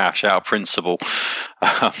cash out of principle,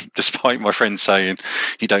 despite my friend saying,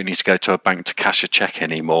 you don't need to go to a bank to cash a check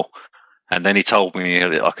anymore. And then he told me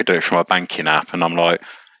I could do it from my banking app. And I'm like,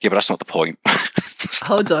 yeah, but that's not the point.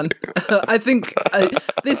 Hold on. I think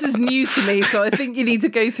this is news to me, so I think you need to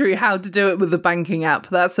go through how to do it with the banking app.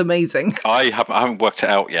 That's amazing. I haven't worked it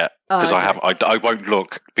out yet because I won't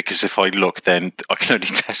look, because if I look, then I can only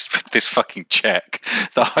test with this fucking check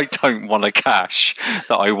that I don't want to cash,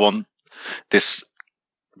 that I want this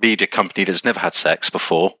media company that's never had sex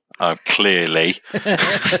before, clearly,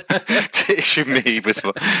 to issue me with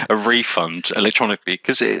a refund electronically.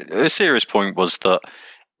 Because a serious point was that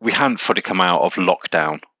we hadn't fully come out of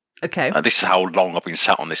lockdown. Okay. This is how long I've been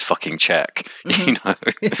sat on this fucking check. Mm-hmm. You know,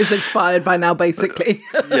 it's expired by now, basically.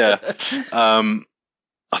 Yeah.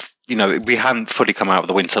 We hadn't fully come out of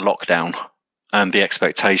the winter lockdown, and the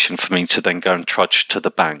expectation for me to then go and trudge to the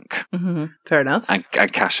bank, fair enough, and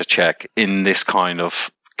cash a check in this kind of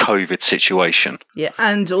COVID situation. Yeah,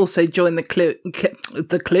 and also join the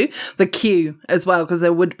queue as well, because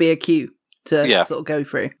there would be a queue to sort of go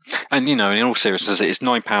through. And in all seriousness, it's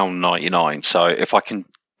 £9.99. So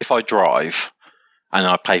if I drive and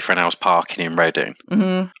I pay for an hour's parking in Reading,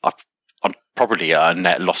 I'm probably at a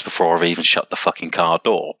net loss before I've even shut the fucking car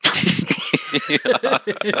door.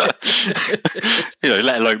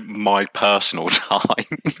 Let alone my personal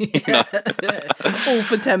time. All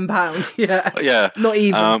for £10. Yeah. Not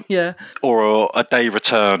even. Or a day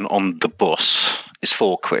return on the bus is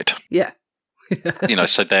 £4. Yeah.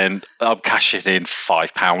 So then I'm cashing in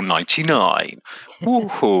 £5.99.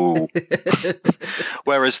 Woohoo!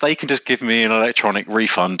 Whereas they can just give me an electronic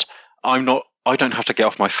refund. I don't have to get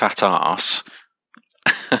off my fat ass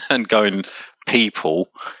and go and people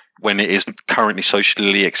when it is currently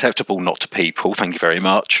socially acceptable not to people. Thank you very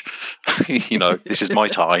much. This is my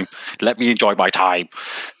time. Let me enjoy my time.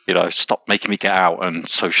 Stop making me get out and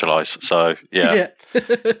socialise. So yeah.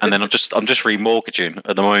 And then I'm just remortgaging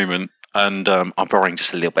at the moment. And I'm borrowing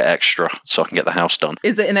just a little bit extra so I can get the house done.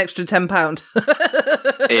 Is it an extra £10?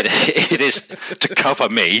 It is to cover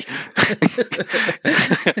me.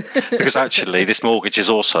 Because actually, this mortgage is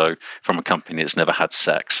also from a company that's never had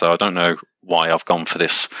sex. So I don't know why I've gone for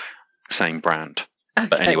this same brand. Okay.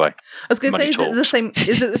 But anyway, I was going to say, is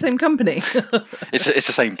it the same company? It's the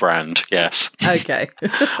same brand, yes. Okay.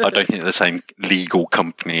 I don't think they're the same legal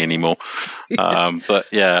company anymore. But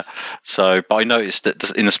yeah, but I noticed that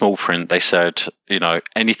in the small print they said,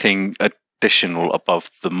 anything additional above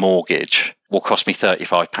the mortgage will cost me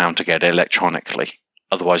 £35 to get it electronically.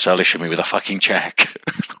 Otherwise, they'll issue me with a fucking check.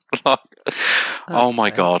 Oh my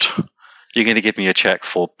God, you're going to give me a check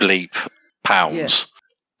for bleep pounds? Yeah.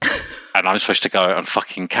 And I'm supposed to go and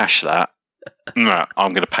fucking cash that. No,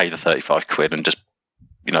 I'm going to pay the £35 and just,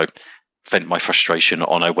 vent my frustration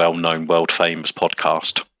on a well-known, world-famous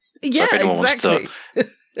podcast. Yeah, so if anyone exactly. wants to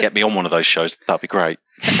get me on one of those shows, that'd be great.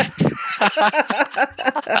 All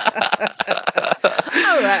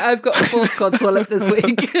right, I've got a fourth codswallop this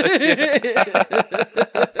week.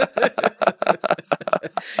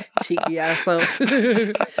 Cheeky asshole.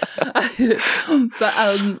 But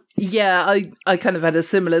I kind of had a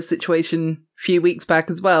similar situation a few weeks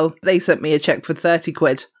back as well. They sent me a check for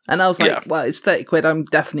 £30 and I was like, well, it's £30. I'm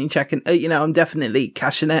definitely checking, I'm definitely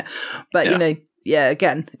cashing it. But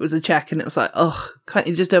again, it was a check and it was like, oh, can't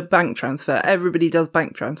you just do a bank transfer? Everybody does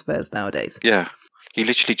bank transfers nowadays. Yeah. You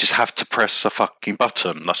literally just have to press a fucking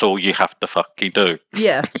button. That's all you have to fucking do.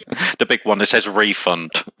 Yeah. The big one that says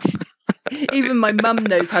refund. Even my mum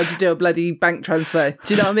knows how to do a bloody bank transfer.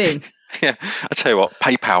 Do you know what I mean? Yeah. I tell you what,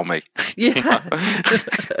 PayPal me. Yeah.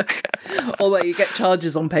 Although you get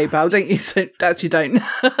charges on PayPal, don't you? So actually don't.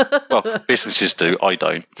 Well, businesses do. I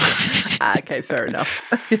don't. Okay, fair enough.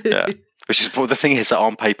 Yeah. The thing is that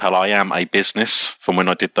on PayPal, I am a business from when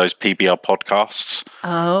I did those PBR podcasts.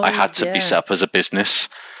 Oh, I had to be set up as a business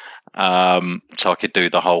so I could do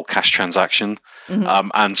the whole cash transaction.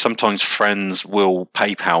 Mm-hmm. And sometimes friends will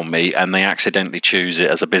PayPal me and they accidentally choose it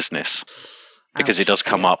as a business because it does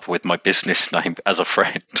come up with my business name as a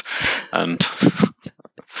friend. And,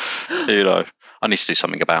 I need to do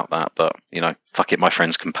something about that. But, fuck it, my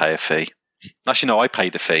friends can pay a fee. Actually, no, I pay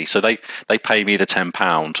the fee. So they pay me the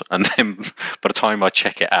 £10, and then by the time I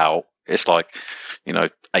check it out, it's like,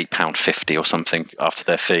 £8.50 or something after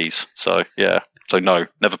their fees. So yeah. So no,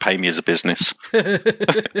 never pay me as a business.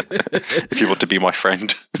 If you want to be my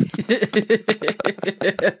friend.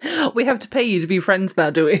 We have to pay you to be friends now,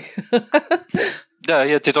 do we?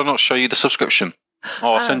 Yeah. Did I not show you the subscription?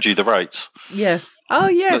 I'll send you the rates. Yes. Oh,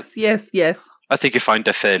 yes. I think you find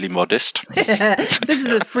they're fairly modest. This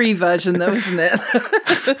is a free version, though, isn't it?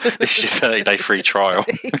 This is your 30-day free trial.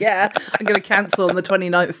 Yeah, I'm going to cancel on the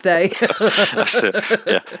 29th day. That's it,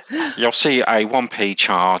 yeah. You'll see a 1p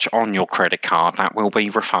charge on your credit card that will be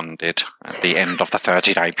refunded at the end of the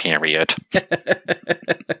 30-day period.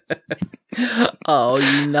 Oh,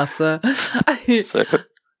 you nutter. So,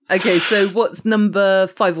 Okay, so what's number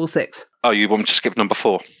 5 or 6? oh, you want me to skip number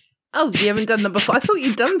 4? Oh, you haven't done number 4. I thought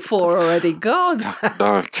you'd done 4 already. God.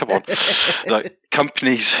 No, come on. Like,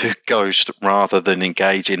 companies who ghost rather than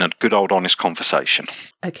engage in a good old honest conversation.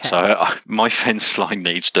 Okay. So my fence line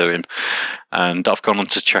needs doing, and I've gone on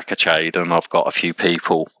to Checkatrade, and I've got a few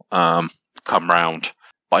people come round,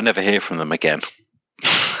 but I never hear from them again.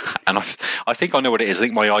 And I think I know what it is. I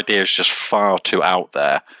think my idea is just far too out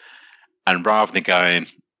there, and rather than going,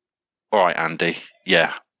 all right, Andy,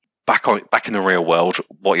 yeah, back in the real world,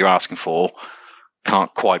 what you're asking for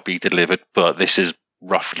can't quite be delivered, but this is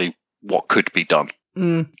roughly what could be done.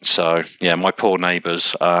 So yeah, my poor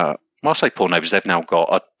neighbours, well, I say poor neighbours, they've now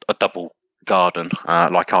got a double garden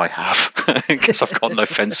like I have, because I've got no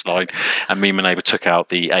fence line, and me and my neighbour took out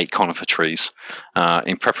the 8 conifer trees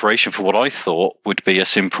in preparation for what I thought would be a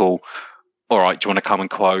simple, all right, do you want to come and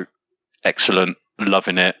quote? Excellent,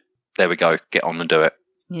 loving it, there we go, get on and do it.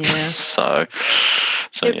 Yeah. So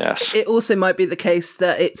yes. It also might be the case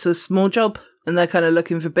that it's a small job and they're kind of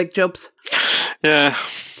looking for big jobs. Yeah.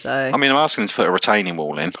 So I mean, I'm asking them to put a retaining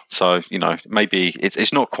wall in. So, maybe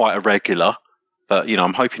it's not quite a regular, but,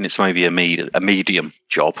 I'm hoping it's maybe a medium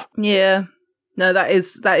job. yeah. No, that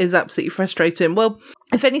is absolutely frustrating. Well,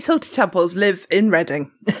 if any salty tadpoles live in Reading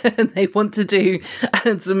and they want to do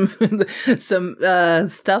some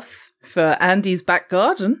stuff for Andy's back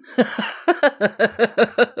garden,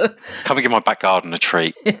 Come and give my back garden a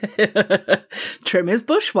treat. trim his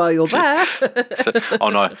bush while you're there. Oh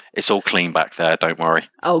no, it's all clean back there. Don't worry.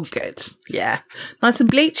 Oh, good. Yeah, nice and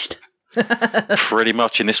bleached. Pretty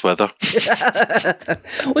much in this weather.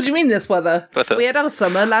 What do you mean this weather? We had our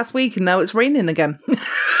summer last week and now it's raining again.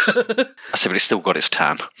 I said, but it's still got its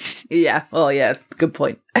tan. Yeah. Oh, yeah. Good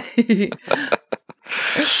point.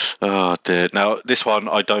 Oh dear. Now this one,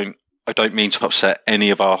 I don't mean to upset any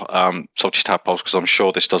of our salty tadpoles, because I'm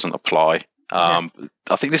sure this doesn't apply.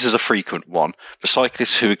 I think this is a frequent one for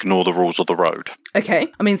cyclists who ignore the rules of the road.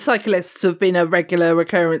 Okay. I mean, cyclists have been a regular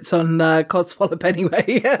occurrence on Codswallop anyway.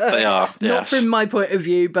 They are, yes. Not from my point of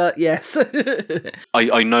view, but yes.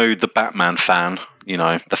 I know the Batman fan,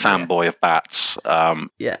 the fanboy of bats.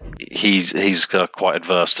 Yeah. He's quite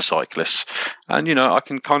adverse to cyclists. And, I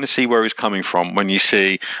can kind of see where he's coming from when you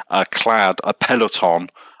see a peloton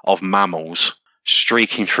of mammals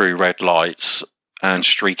streaking through red lights and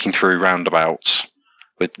streaking through roundabouts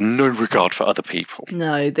with no regard for other people.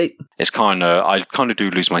 No, I kind of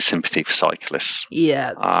do lose my sympathy for cyclists.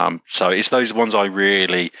 Yeah. So it's those ones I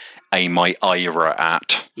really aim my ire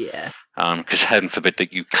at. Yeah. Because heaven forbid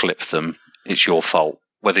that you clip them, it's your fault,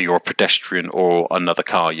 whether you're a pedestrian or another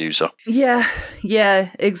car user. Yeah,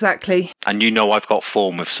 exactly. And I've got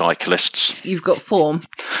form with cyclists. You've got form?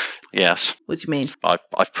 Yes. What do you mean?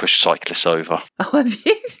 I've pushed cyclists over. Oh, have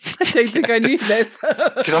you? I don't think I knew this.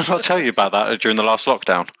 Did I not tell you about that during the last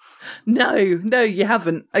lockdown? No, you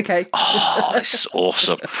haven't. Okay. Oh, this is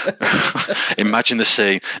awesome. Imagine the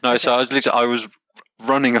scene. No, so I was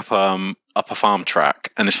running up a farm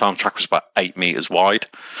track, and this farm track was about 8 meters wide.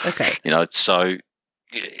 Okay. So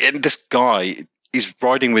and this guy is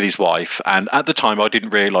riding with his wife, and at the time I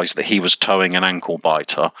didn't realise that he was towing an ankle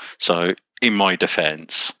biter. So in my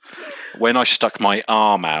defence, when I stuck my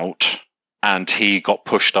arm out and he got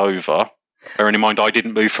pushed over, bearing in mind I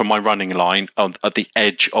didn't move from my running line at the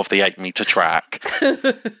edge of the 8 meter track,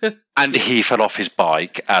 and he fell off his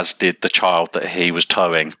bike, as did the child that he was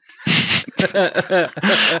towing.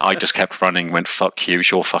 I just kept running, went, fuck you,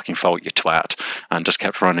 it's your fucking fault, you twat, and just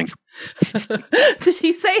kept running. Did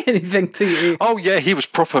he say anything to you? Oh yeah, he was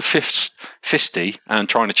proper fisty and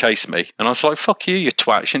trying to chase me, and I was like, fuck you, you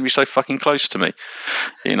twat, you shouldn't be so fucking close to me,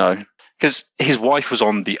 because his wife was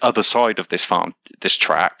on the other side of this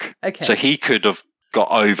track. Okay. So he could have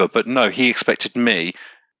got over, but no, he expected me,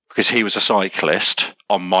 because he was a cyclist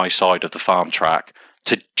on my side of the farm track,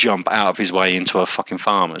 to jump out of his way into a fucking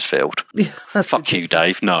farmer's field. Yeah, fuck you,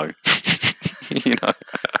 Dave. No.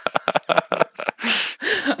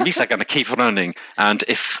 At least they're going to keep running. And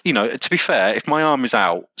if, to be fair, if my arm is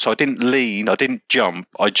out, so I didn't lean, I didn't jump,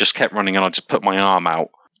 I just kept running and I just put my arm out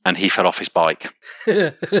and he fell off his bike.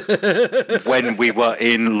 When we were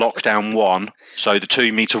in lockdown 1, so the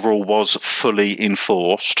 2 meter rule was fully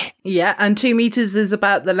enforced. Yeah, and 2 meters is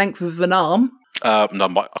about the length of an arm. No,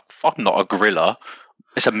 I'm not a gorilla.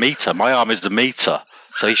 It's a meter. My arm is the meter.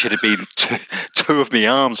 So he should have been two of my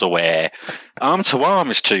arms aware. Arm to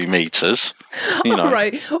arm is 2 meters. All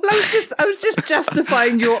right. Well, I was just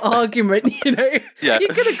justifying your argument. Yeah. You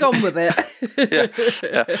could have gone with it.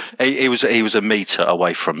 Yeah. He was a meter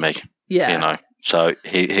away from me. Yeah. So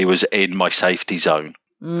he was in my safety zone.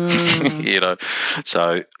 You know,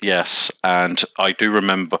 so yes, and I do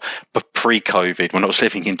remember, but pre-COVID, when I was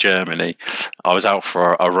living in Germany, I was out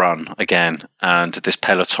for a run again, and this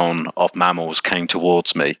peloton of mammals came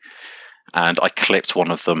towards me, and I clipped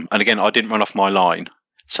one of them. And again, I didn't run off my line,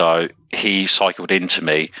 so he cycled into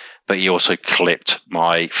me, but he also clipped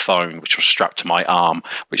my phone, which was strapped to my arm,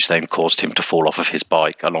 which then caused him to fall off of his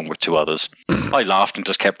bike along with 2 others. I laughed and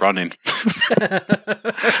just kept running.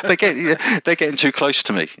 They're getting too close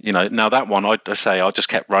to me. You know, now that one, I just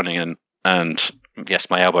kept running, and yes,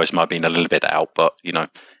 my elbows might have been a little bit out, but you know,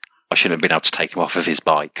 I shouldn't have been able to take him off of his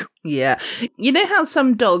bike. Yeah. You know how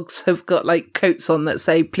some dogs have got like coats on that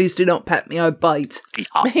say, please do not pet me, I bite?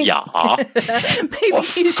 Yeah. Maybe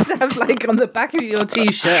you should have like on the back of your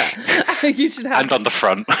t-shirt. You should have. And on the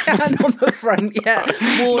front. And on the front, yeah.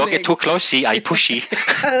 Warning. Don't get too close, see, I pushy.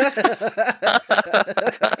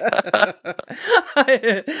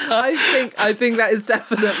 I think that is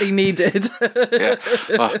definitely needed.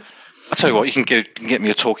 Yeah. I'll tell you what, you can get me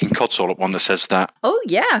a talking codswallop one that says that. Oh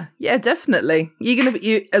yeah, definitely. You're gonna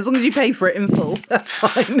as long as you pay for it in full, that's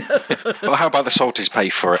fine. Well, how about the salties pay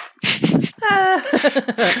for it?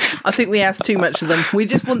 I think we ask too much of them. We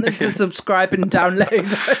just want them to subscribe and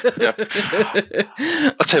download. Yeah.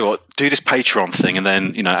 I'll tell you what, do this Patreon thing, and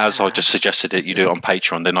then as I just suggested it, you do it on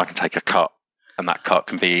Patreon. Then I can take a cut. And that cut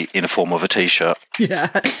can be in a form of a t-shirt. Yeah.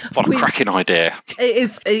 What a cracking idea.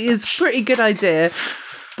 It is a pretty good idea.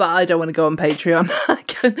 But I don't want to go on Patreon.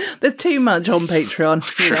 There's too much on Patreon.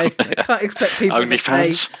 I can't expect people Only to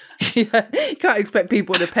pay. fans. Yeah, you can't expect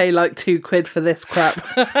people to pay like £2 for this crap.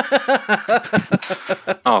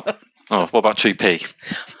 Oh, what about 2p?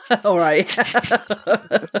 All right.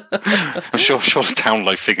 I'm sure the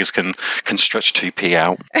download figures can stretch 2p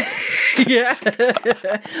out. Yeah.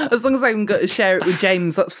 As long as I can go to share it with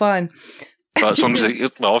James, that's fine. But as long as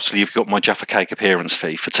obviously you've got my Jaffa Cake appearance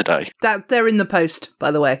fee for today. That they're in the post,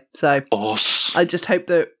 by the way. So awesome. I just hope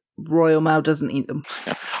that Royal Mail doesn't eat them.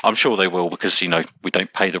 Yeah, I'm sure they will, because we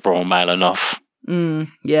don't pay the Royal Mail enough.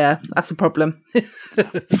 Yeah, that's a problem.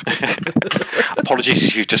 Apologies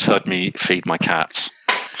if you've just heard me feed my cats.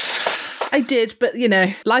 I did, but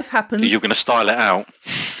life happens. You're going to style it out.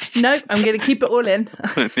 No, I'm going to keep it all in.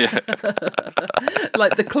 Yeah.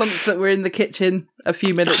 Like the clunks that were in the kitchen a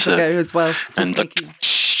few minutes ago as well. And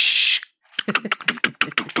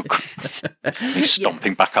he's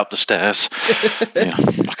stomping back up the stairs,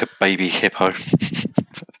 like a baby hippo.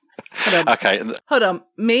 Okay. Hold on.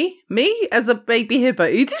 Me as a baby hippo?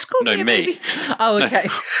 You just called me a baby? Oh, okay.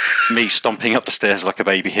 Me stomping up the stairs like a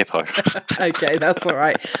baby hippo. Okay, that's all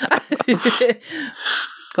right.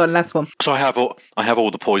 Go on, last one. So I have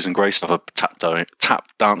all the poison grace of a tap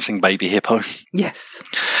dancing baby hippo. Yes.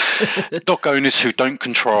 Dog owners who don't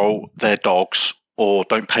control their dogs or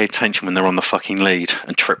don't pay attention when they're on the fucking lead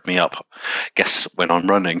and trip me up. Guess when I'm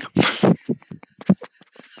running.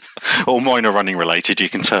 All mine are running related, you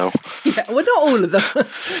can tell. Yeah, well, not all of them.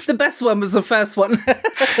 The best one was the first one.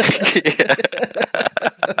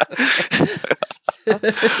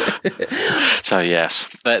 So yes,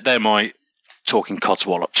 they're my talking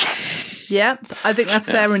codswallops. Yeah, I think that's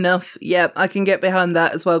fair enough. Yeah, I can get behind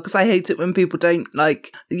that as well, because I hate it when people don't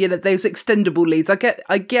those extendable leads. I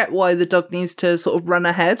get why the dog needs to sort of run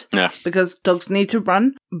ahead. Yeah. Because dogs need to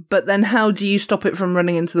run, but then how do you stop it from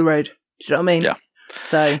running into the road? Do you know what I mean? Yeah.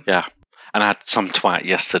 So yeah. And I had some twat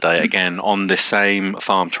yesterday again on the same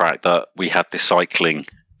farm track that we had this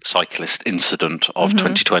cyclist incident of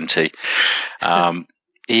 2020.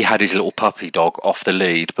 He had his little puppy dog off the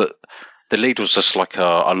lead, but the lead was just like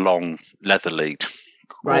a long leather lead,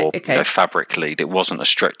 right? Or okay, fabric lead. It wasn't a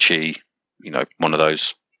stretchy, one of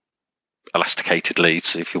those elasticated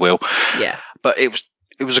leads, if you will. Yeah. But it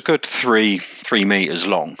was a good 3 meters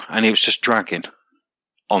long, and he was just dragging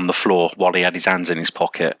on the floor while he had his hands in his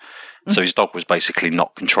pocket. So his dog was basically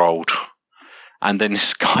not controlled. And then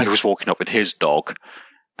this guy was walking up with his dog,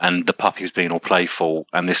 and the puppy was being all playful,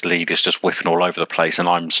 and this lead is just whipping all over the place, and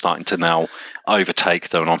I'm starting to now overtake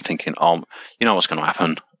them, and I'm thinking, you know what's going to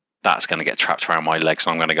happen? That's going to get trapped around my legs,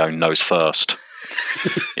 and I'm going to go nose first.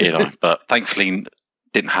 But thankfully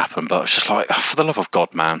didn't happen. But it's just like, for the love of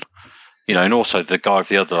God, man. And also the guy with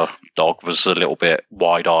the other dog was a little bit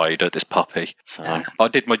wide-eyed at this puppy. So I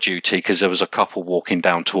did my duty, because there was a couple walking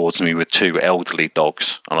down towards me with 2 elderly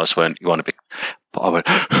dogs. And I just went, you want to But I went,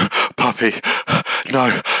 puppy,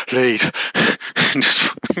 no, lead.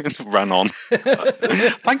 Just ran on.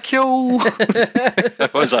 Thank you.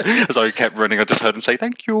 As I kept running, I just heard him say,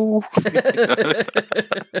 thank you.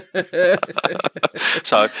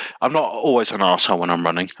 So I'm not always an arsehole when I'm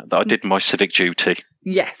running. I did my civic duty.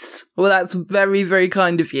 Yes. Well, that's very, very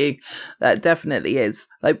kind of you. That definitely is.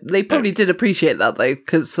 Like, they probably did appreciate that, though,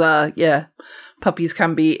 because, puppies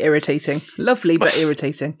can be irritating. Lovely, but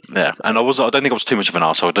irritating. Yeah, so. And I don't think I was too much of an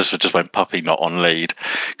arsehole. I just went puppy, not on lead,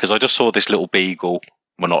 because I just saw this little beagle.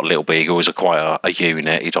 Well, not a little beagle. He was quite a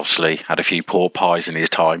unit. He'd obviously had a few pork pies in his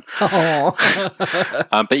time.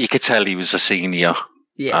 But you could tell he was a senior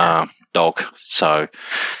dog. So,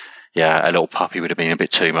 yeah, a little puppy would have been a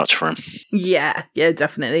bit too much for him. Yeah,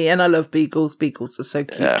 definitely. And I love beagles. Beagles are so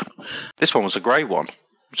cute. Yeah. This one was a grey one.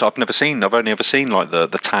 So I've only ever seen like the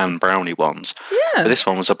tan brownie ones. Yeah. But this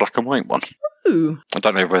one was a black and white one. Ooh. I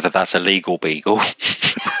don't know whether that's a legal beagle.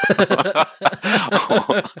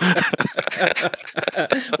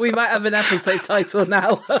 We might have an episode title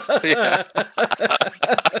now. Yeah.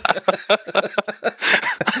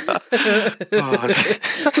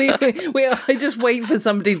 I just wait for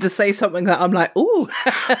somebody to say something that I'm like, ooh.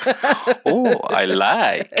 Oh, I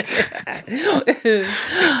like.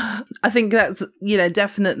 I think that's,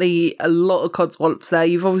 definitely a lot of codswallops there.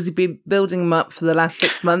 You've obviously been building them up for the last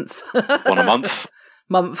 6 months. One a month.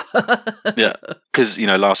 Yeah, because,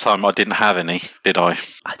 last time I didn't have any, did I?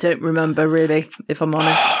 I don't remember really, if I'm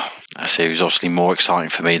honest. I see, it was obviously more exciting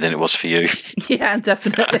for me than it was for you. Yeah,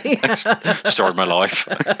 definitely. Story of my life.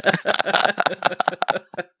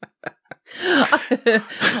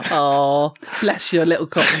 Oh, bless your little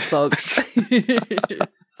cotton socks.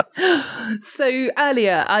 So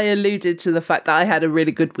earlier I alluded to the fact that I had a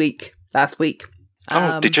really good week last week.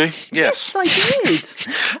 Did you? Yes, I did.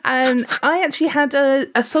 And I actually had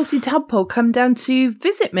a salty tadpole come down to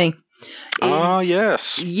visit me.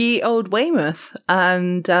 Yes. Ye Old Weymouth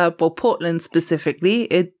and, Portland specifically.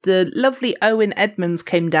 The lovely Owen Edmonds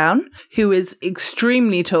came down, who is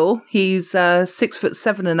extremely tall. He's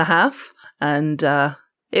 6'7.5", and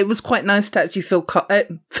it was quite nice to actually feel cold.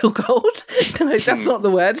 No, that's not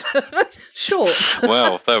the word. Short.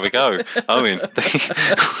 Well, there we go. Owen,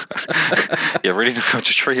 you really know how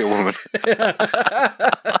to treat a woman.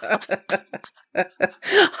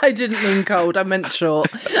 I didn't mean cold, I meant short.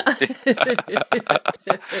 Well,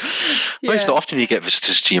 it's not often you get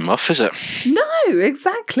visitors to your muff, is it? No,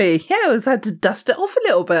 exactly. Yeah, I had to dust it off a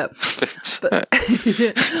little bit.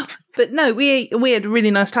 But no, we had a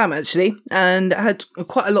really nice time actually, and had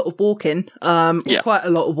quite a lot of walking. Quite a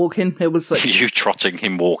lot of walking. It was like you trotting,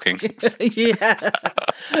 him walking. Yeah.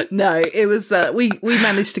 No, it was. We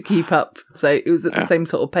managed to keep up, so it was at the same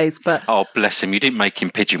sort of pace. But oh, bless him! You didn't make him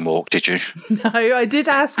pigeon walk, did you? No, I did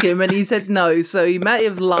ask him, and he said no. So he may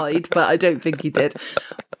have lied, but I don't think he did.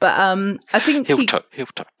 But I think heel toe.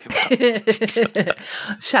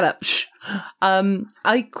 Shut up. Shh.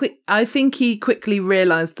 I think he quickly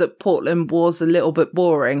realised that Portland was a little bit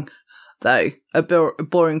boring, though, a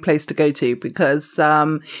boring place to go to because,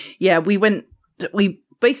 we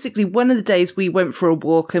basically, one of the days we went for a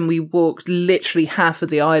walk and we walked literally half of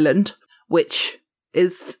the island, which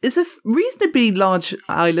is a reasonably large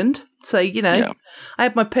island. So, I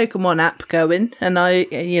had my Pokemon app going and I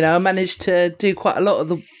managed to do quite a lot of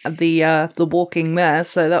the walking there.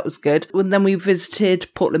 So that was good. And then we visited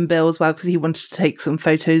Portland Bill as well because he wanted to take some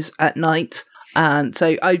photos at night. And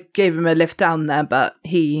so I gave him a lift down there, but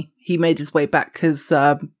he made his way back because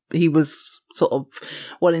he was sort of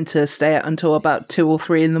wanting to stay out until about 2 or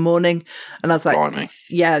 3 in the morning. And I was like, Blimey.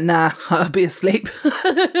 Yeah, nah, I'll be asleep.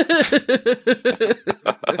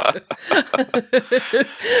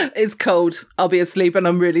 It's cold. I'll be asleep and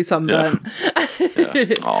I'm really sunburnt.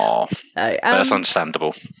 Yeah. Oh, that's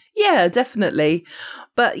understandable. Yeah, definitely.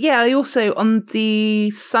 But yeah, I also, on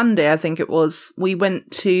the Sunday, I think it was, we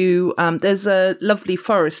went to, there's a lovely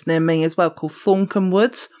forest near me as well called Thorncombe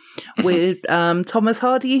Woods, with Thomas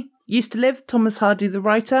Hardy used to live, Thomas Hardy, the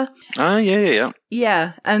writer. Yeah.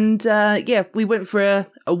 Yeah, and we went for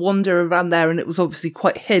a wander around there, and it was obviously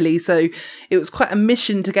quite hilly, so it was quite a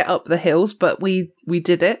mission to get up the hills, but we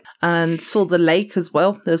did it, and saw the lake as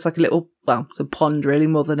well. There was like a little, it's a pond really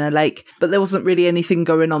more than a lake, but there wasn't really anything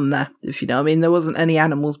going on there, if you know what I mean. There wasn't any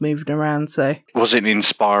animals moving around, so. Was it an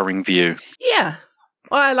inspiring view? Yeah.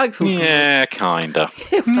 Well, I like some. Yeah, kinda.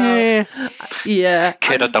 Yeah.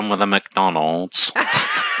 Could have done with a McDonald's.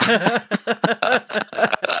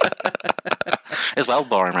 It's well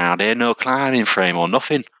boring around here. No climbing frame or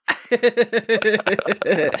nothing. No,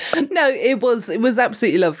 it was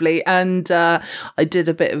absolutely lovely, and I did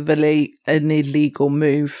a bit of an illegal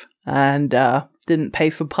move, and didn't pay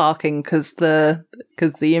for parking because the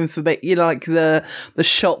information, like the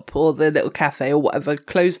shop or the little cafe or whatever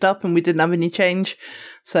closed up, and we didn't have any change.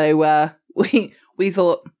 So we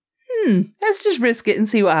thought, let's just risk it and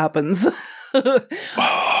see what happens.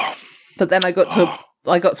 But then I got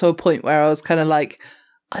to a point where I was kind of like,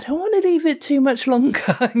 I don't want to leave it too much longer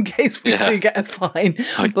in case we do get a fine,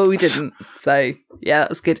 but we didn't. So yeah, that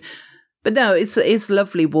was good. But no, it's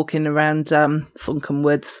lovely walking around Thunkum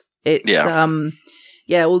Woods. It's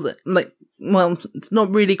all the, like, well,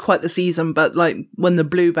 not really quite the season, but like when the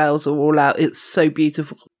bluebells are all out, it's so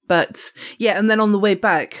beautiful. But yeah, and then on the way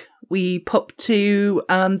back, we popped to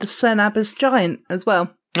the St. Abbas Giant as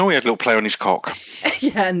well. Oh, he had a little play on his cock.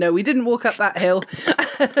 Yeah, no, we didn't walk up that hill.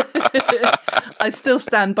 I still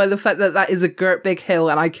stand by the fact that is a girt big hill,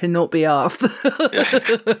 and I cannot be asked.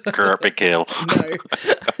 Girt big hill. No.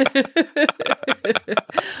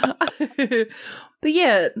 But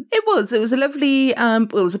yeah, it was a lovely,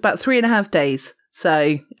 it was about 3.5 days.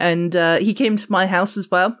 So, and he came to my house as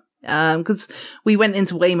well, because we went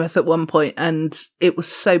into Weymouth at one point and it was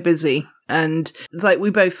so busy. And it's like we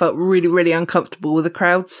both felt really, really uncomfortable with the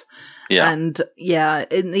crowds. Yeah. And yeah,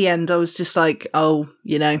 in the end, I was just like, oh,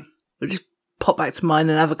 we'll just pop back to mine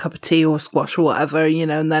and have a cup of tea or squash or whatever,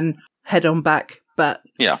 and then head on back. But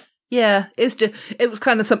yeah, it was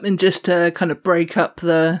kind of something just to kind of break up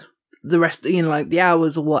the rest, like the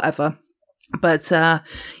hours or whatever. But so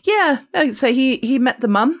he met the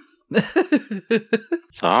mum.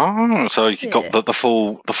 So you got the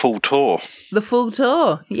full tour. The full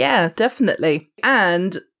tour, yeah, definitely.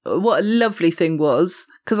 And what a lovely thing was,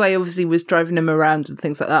 because I obviously was driving him around and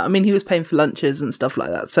things like that. I mean, he was paying for lunches and stuff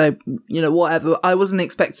like that. So, whatever. I wasn't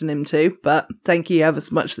expecting him to, but thank you ever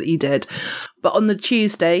so much that he did. But on the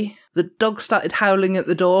Tuesday, the dog started howling at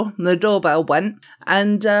the door, and the doorbell went,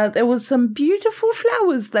 and there was some beautiful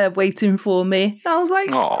flowers there waiting for me. And I was like,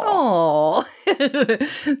 oh.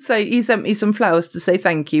 So he sent me some flowers to say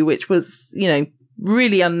thank you, which was,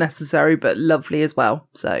 really unnecessary, but lovely as well.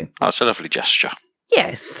 So that's a lovely gesture.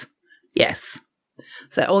 Yes.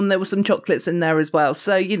 So, there were some chocolates in there as well.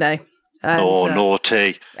 So, And,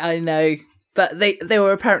 naughty. I know. But they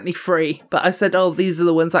were apparently free. But I said, these are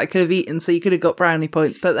the ones that I could have eaten, so you could have got brownie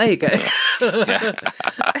points. But there you go.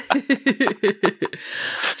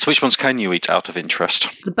 So which ones can you eat out of interest?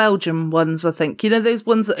 The Belgian ones, I think. Those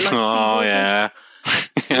ones that are like seahorses? Yeah.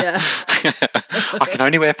 Yeah. I can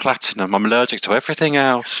only wear platinum. I'm allergic to everything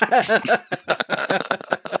else.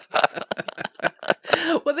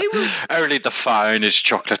 Well, they were only the finest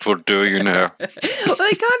chocolate will do, Well,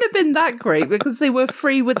 they can't have been that great because they were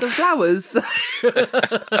free with the flowers. But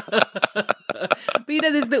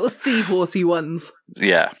those little seahorsey ones.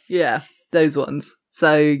 Yeah, those ones.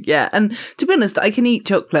 So yeah, and to be honest, I can eat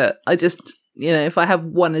chocolate. I just, if I have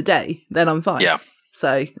one a day, then I'm fine. Yeah.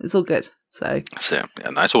 So it's all good. So that's it.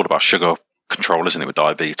 Yeah, it's all about sugar control, isn't it, with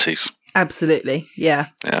diabetes? Absolutely. Yeah.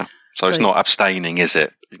 Yeah. So it's not abstaining, is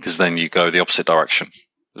it? Because then you go the opposite direction.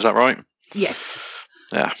 Is that right? Yes.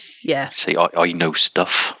 Yeah. Yeah. See, I know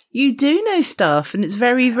stuff. You do know stuff, and it's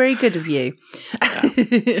very, very good of you. Yeah.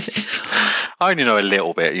 I only know a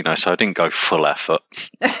little bit, so I didn't go full effort.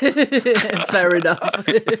 Fair enough.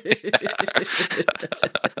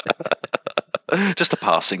 Just a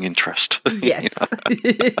passing interest. Yes.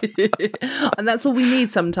 And that's all we need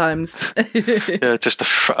sometimes. Yeah, just a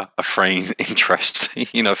faint interest.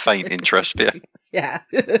 Faint interest, yeah. Yeah.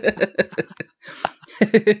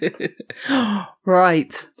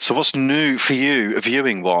 Right. So what's new for you,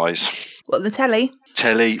 viewing-wise? What, the telly?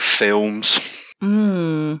 Telly, films.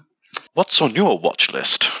 What's on your watch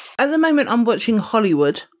list? At the moment, I'm watching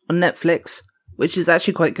Hollywood on Netflix, which is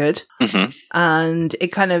actually quite good. Mm-hmm. And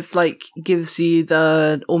it kind of gives you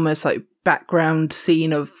the almost background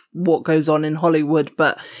scene of what goes on in Hollywood,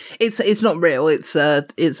 but it's not real. It's a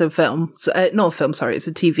film. Not a film, sorry. It's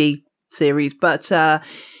a TV series, but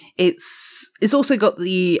it's also got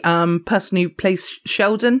the person who plays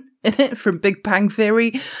Sheldon in it from Big Bang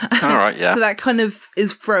Theory. All right, yeah. So that kind of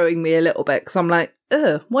is throwing me a little bit because I'm like,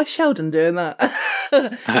 why is Sheldon doing that?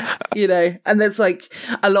 And there's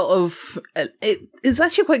a lot of it's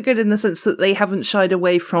actually quite good in the sense that they haven't shied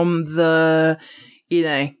away from the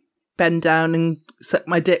bend down and suck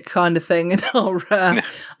my dick kind of thing, and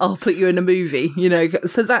I'll put you in a movie,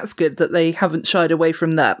 so that's good that they haven't shied away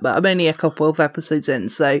from that. But I'm only a couple of episodes in,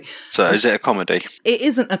 so is it a comedy? It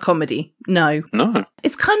isn't a comedy. No,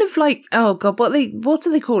 it's kind of like, oh god, what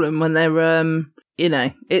do they call them when they're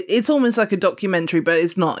it's almost like a documentary, but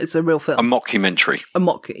it's not. It's a real film. A mockumentary.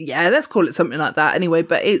 Yeah, let's call it something like that anyway.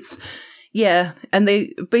 But it's, and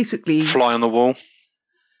they basically... Fly on the Wall?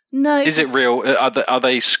 No. Is it real? Are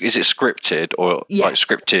they? Is it scripted or like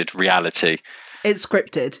scripted reality? It's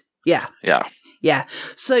scripted. Yeah. Yeah. Yeah.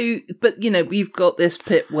 So, but we've got this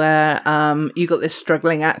bit where you got this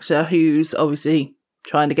struggling actor who's obviously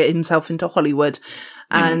trying to get himself into Hollywood.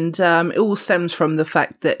 And it all stems from the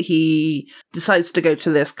fact that he decides to go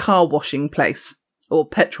to this car washing place or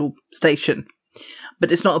petrol station.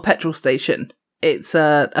 But it's not a petrol station. It's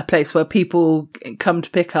a place where people come to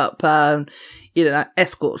pick up,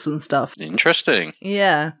 escorts and stuff. Interesting.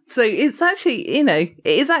 Yeah. So it's actually, it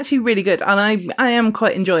is actually really good. And I am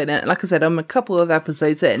quite enjoying it. Like I said, I'm a couple of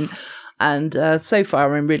episodes in. And so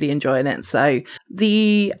far, I'm really enjoying it. So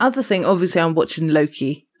the other thing, obviously, I'm watching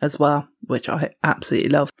Loki as well, which I absolutely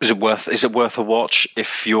love. Is it worth a watch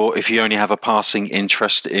if you only have a passing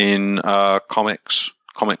interest in comic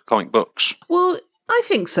books? Well, I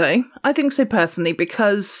think so. I think so personally,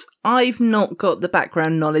 because I've not got the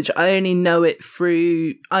background knowledge. I only know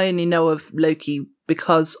of Loki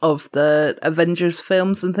because of the Avengers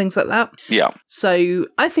films and things like that. Yeah. So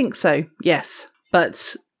I think so, yes.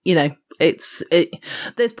 But,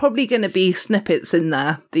 there's probably going to be snippets in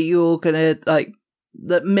there that you're going to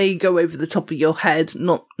that may go over the top of your head,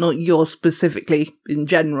 not yours specifically in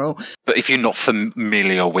general. But if you're not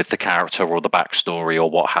familiar with the character or the backstory or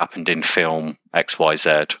what happened in film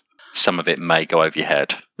XYZ, some of it may go over your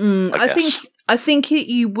head. I think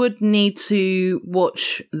you would need to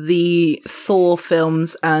watch the Thor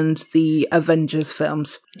films and the Avengers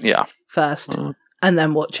films first, and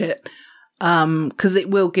then watch it, because it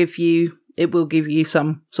will give you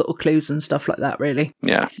some sort of clues and stuff like that. Really,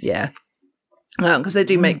 yeah. Because they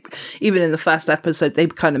do make, even in the first episode, they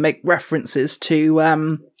kind of make references to,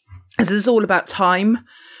 as it's all about time,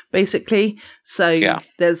 basically. So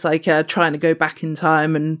there's trying to go back in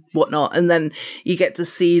time and whatnot. And then you get to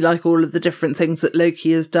see all of the different things that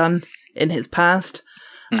Loki has done in his past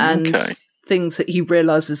and things that he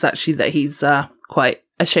realizes actually that he's quite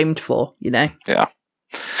ashamed for, Yeah.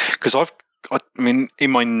 Because in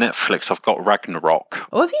my Netflix, I've got Ragnarok.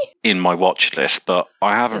 Oh, have you? In my watch list, but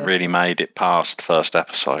I haven't really made it past the first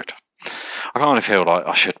episode. I kind of feel like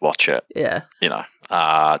I should watch it. Yeah.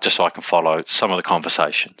 Just so I can follow some of the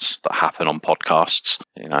conversations that happen on podcasts.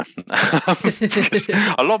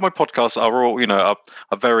 A lot of my podcasts are all,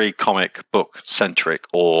 are very comic book centric,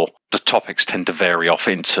 or the topics tend to vary off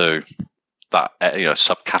into that,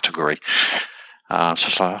 subcategory. So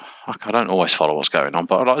it's like, I don't always follow what's going on,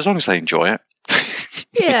 but as long as they enjoy it.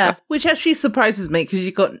 Yeah, which actually surprises me because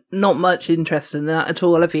you've got not much interest in that at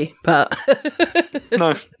all, have you? But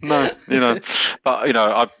no, but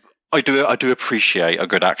I do appreciate a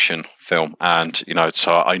good action film, and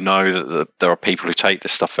so I know that there are people who take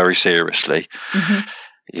this stuff very seriously,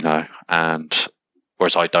 and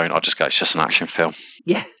whereas I don't, I just go, it's just an action film.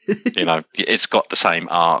 Yeah, it's got the same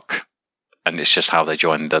arc. And it's just how they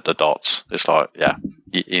join the dots. It's like,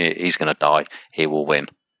 he's going to die. He will win.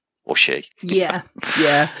 Or she. Yeah.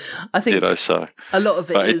 I think so a lot of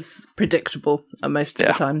it is predictable most of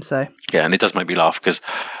the time. So yeah, and it does make me laugh because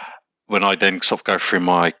when I then sort of go through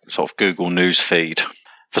my sort of Google News feed,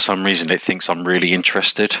 for some reason it thinks I'm really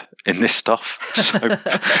interested in this stuff.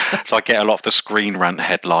 So I get a lot of the Screen Rant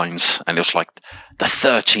headlines, and it's like the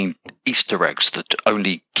 13 Easter eggs that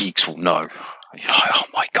only geeks will know. You're like, oh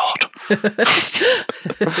my God.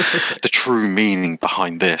 The true meaning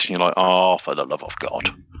behind this. And you're like, oh, for the love of God.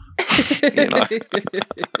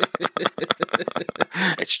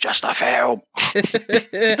 It's just a film.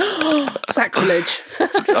 Sacrilege.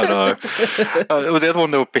 I know. The other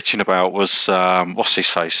one they were bitching about was what's his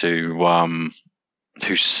face who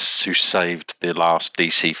saved the last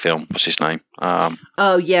DC film. What's his name?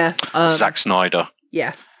 Zack Snyder.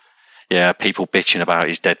 Yeah, people bitching about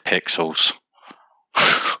his dead pixels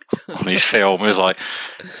on his film. It was like,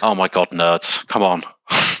 oh my God, nerds, come on.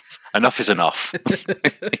 Enough is enough.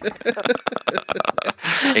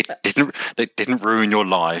 It didn't ruin your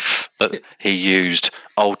life that he used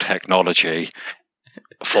old technology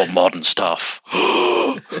for modern stuff.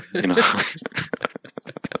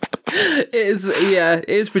 It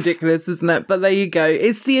is ridiculous, isn't it? But there you go.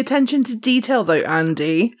 It's the attention to detail, though,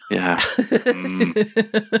 Andy. Yeah.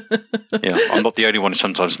 I'm not the only one who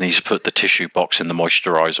sometimes needs to put the tissue box in the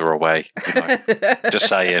moisturizer away. Just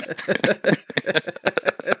saying.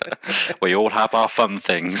 We all have our fun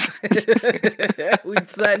things. We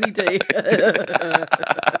certainly do.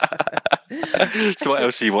 So what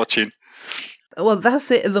else are you watching? Well,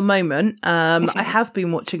 that's it at the moment. I have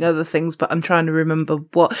been watching other things, but I'm trying to remember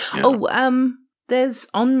what. Yeah. There's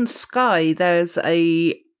on Sky, there's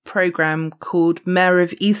a program called Mayor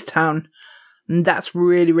of Easttown. And that's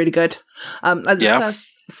really, really good. The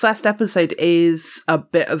first episode is a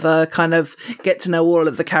bit of a kind of get to know all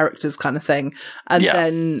of the characters kind of thing. And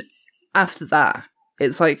then after that,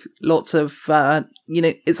 it's like lots of,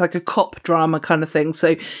 it's like a cop drama kind of thing.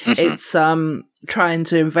 So it's trying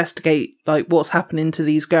to investigate like what's happening to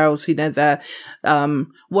these girls. They're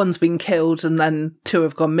one's been killed and then two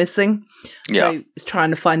have gone missing. So it's trying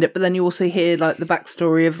to find it. But then you also hear like the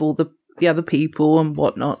backstory of all the other people and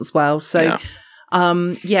whatnot as well. So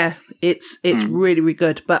it's really, really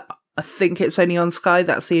good. But I think it's only on Sky.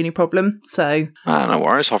 That's the only problem. So no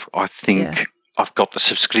worries. I think I've got the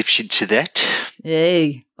subscription to that.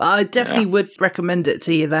 Hey, I definitely would recommend it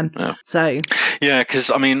to you then. Yeah. So yeah, because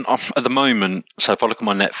I mean, at the moment, so if I look at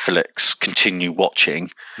my Netflix, continue watching.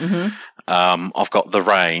 I've got The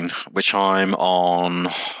Rain, which I'm on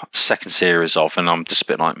the second series of, and I'm just a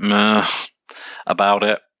bit like meh about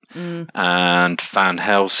it. And Van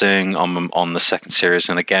Helsing, I'm on the second series,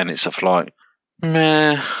 and again, it's sort of like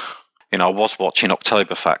meh. I was watching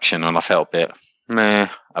October Faction, and I felt a bit meh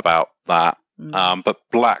about that. But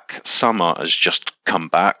Black Summer has just come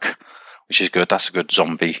back, which is good. That's a good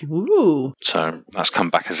zombie. Ooh. So that's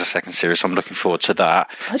come back as a second series. I'm looking forward to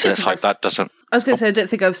that. So let's hope that doesn't... I was going to say, I don't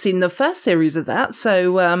think I've seen the first series of that,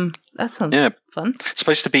 so that sounds fun. It's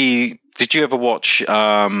supposed to be... Did you ever watch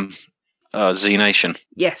Z Nation?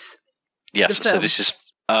 Yes. Yes, so this is...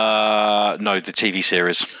 no, the TV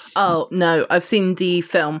series. Oh, no, I've seen the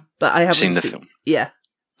film, but I haven't seen the film. Yeah.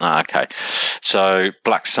 Okay. So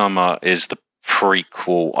Black Summer is the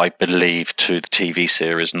prequel, I believe, to the TV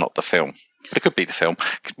series, not the film. But it could be the film.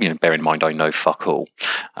 Bear in mind, I know fuck all.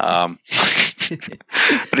 But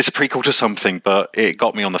it's a prequel to something, but it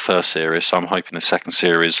got me on the first series, so I'm hoping the second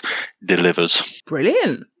series delivers.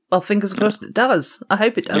 Brilliant. Well, fingers crossed it does. I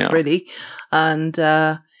hope it does, really. And,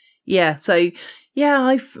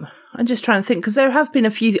 I'm just trying to think, because there have been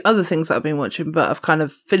a few other things that I've been watching, but I've kind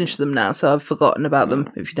of finished them now, so I've forgotten about them,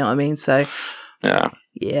 if you know what I mean. So, yeah.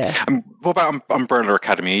 What about Umbrella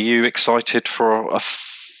Academy? Are you excited for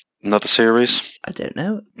another series? I don't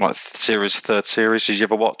know. Like third series? Did you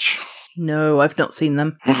ever watch? No, I've not seen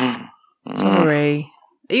them. Sorry.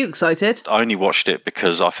 Are you excited? I only watched it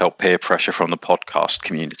because I felt peer pressure from the podcast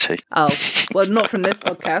community. Oh, well, not from this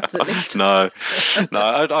podcast, at least. No.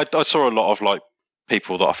 I saw a lot of like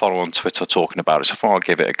people that I follow on Twitter talking about it, so I thought I'll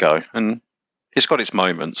give it a go. And it's got its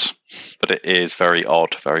moments, but it is very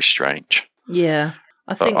odd, very strange. Yeah.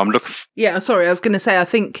 I think I'm looking. Sorry, I was going to say, I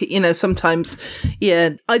think, sometimes,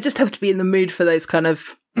 I just have to be in the mood for those kind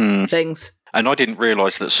of things. And I didn't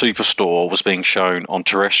realise that Superstore was being shown on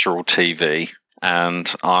terrestrial TV,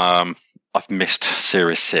 and I've missed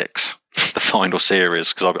Series 6, the final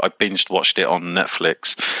series, because I binged watched it on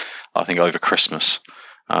Netflix, I think over Christmas.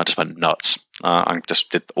 I just went nuts. I just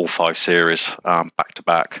did all 5 series back to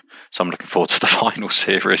back. So I'm looking forward to the final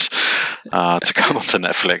series to come onto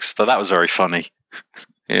Netflix. So that was very funny.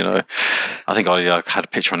 I think I had a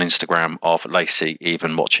picture on Instagram of Lacey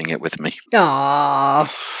even watching it with me. Aww.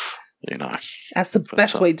 That's the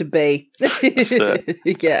best way to be.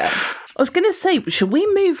 Yeah. I was going to say, should we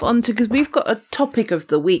move on to, because we've got a topic of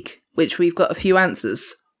the week, which we've got a few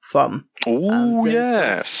answers from. Oh,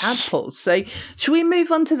 yes. Tadpoles. So should we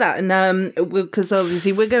move on to that? And because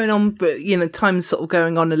obviously we're going on, but time's sort of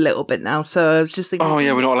going on a little bit now. So I was just thinking. Oh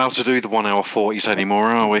yeah, we're not allowed to do the 1 hour 40s anymore,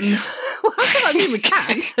 are we? Well, I mean, we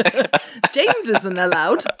can. James isn't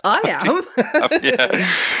allowed. I am. Yeah.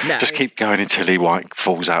 No. Just keep going until he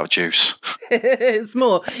falls out of juice. It's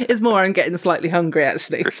more. I'm getting slightly hungry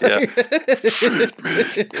actually. So.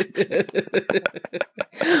 Yeah.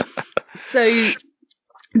 So.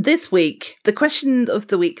 This week, the question of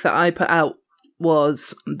the week that I put out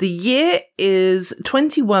was, the year is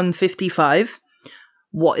 2155.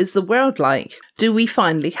 What is the world like? Do we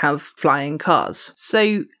finally have flying cars?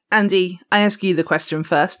 So, Andy, I ask you the question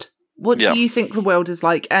first. What do you think the world is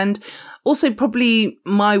like? And also, probably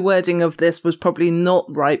my wording of this was probably not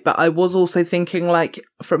right, but I was also thinking, like,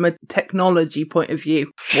 from a technology point of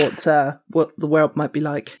view, what the world might be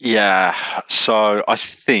like. Yeah, so I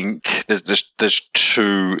think there's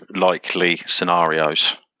 2 likely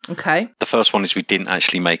scenarios. Okay. The first one is we didn't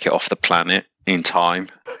actually make it off the planet in time,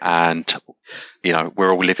 and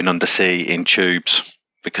we're all living under sea in tubes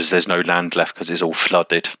because there's no land left because it's all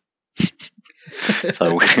flooded.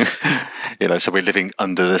 So, so we're living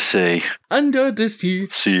under the sea. Under the sea.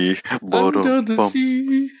 Under the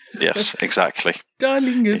sea. Yes, exactly.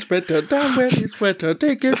 Darling, it's better down where it's wetter.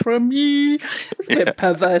 Take it from me. It's a bit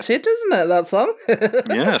perverted, isn't it, that song?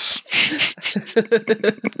 Yes.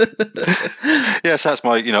 Yes, that's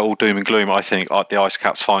my, all doom and gloom. I think the ice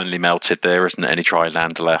cap's finally melted. There isn't any dry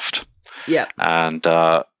land left. Yeah. And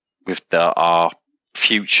with our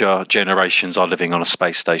future generations are living on a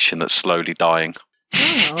space station that's slowly dying.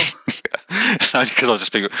 Oh. Because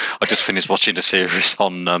I just finished watching a series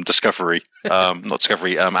on Discovery, not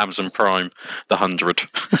Discovery, Amazon Prime, The 100.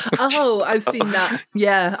 Oh, I've seen that.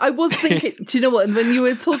 Yeah, I was thinking. Do you know what? When you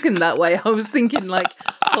were talking that way, I was thinking, like,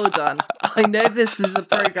 hold on, I know this is a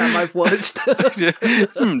program I've watched.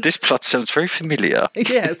 This plot sounds very familiar.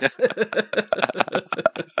 Yes. No,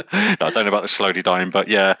 I don't know about the slowly dying, but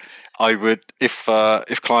yeah, I would if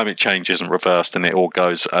climate change isn't reversed and it all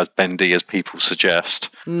goes as bendy as people suggest,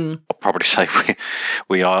 I'll probably say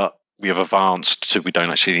we have advanced so we don't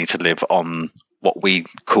actually need to live on what we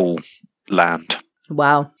call land.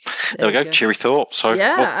 Wow. There we go. Cheery thought. So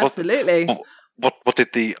yeah, absolutely. What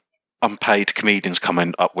did the unpaid comedians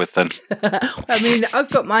come up with then? I mean, I've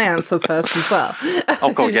got my answer first as well.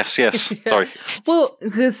 Oh God, yes. Yeah. Sorry. Well,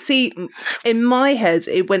 because see, in my head,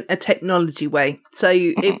 it went a technology way. So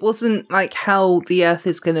it wasn't like how the Earth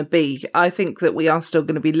is going to be. I think that we are still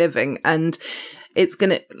going to be living, and it's going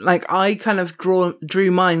to, like, I kind of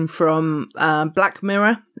drew mine from Black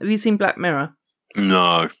Mirror. Have you seen Black Mirror?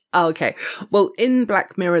 No. Oh, okay. Well, in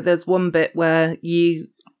Black Mirror, there's one bit where you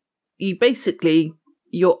basically,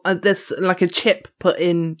 there's like a chip put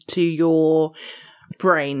into your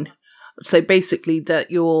brain. So basically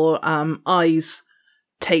that your eyes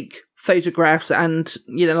take photographs, and,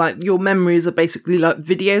 you know, like, your memories are basically like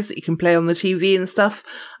videos that you can play on the TV and stuff.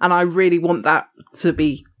 And I really want that to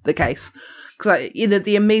be the case. Because, you know,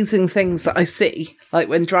 the amazing things that I see, like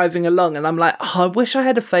when driving along, and I'm like, oh, I wish I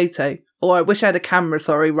had a photo, or I wish I had a camera,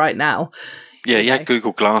 right now. Yeah, you had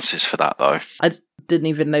Google Glasses for that, though. I didn't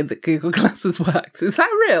even know that Google Glasses worked. Is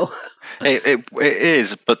that real? It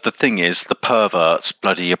is, but the thing is, the perverts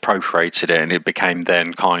bloody appropriated it, and it became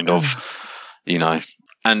then kind of, you know,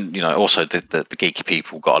 and, you know, also the geeky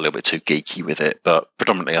people got a little bit too geeky with it, but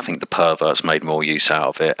predominantly I think the perverts made more use out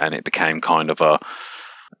of it, and it became kind of a,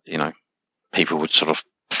 you know, people would sort of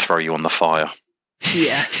throw you on the fire.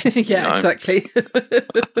 Yeah, yeah, you know? Exactly.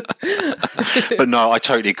 But no, I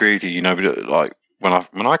totally agree with you. You know, like when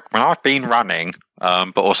I've been running,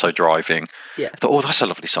 but also driving, I thought, oh, that's a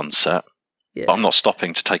lovely sunset. Yeah. But I'm not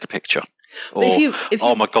stopping to take a picture. Or, if you,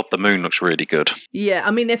 oh my God, the moon looks really good. Yeah,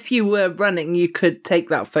 I mean, if you were running, you could take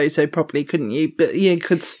that photo properly, couldn't you? But you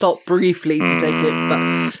could stop briefly to take it. But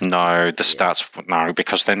no, the stats, no,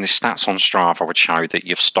 because then the stats on Strava would show that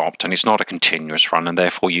you've stopped, and it's not a continuous run, and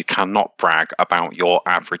therefore you cannot brag about your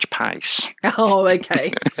average pace. Oh,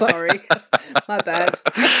 okay. Sorry. My bad.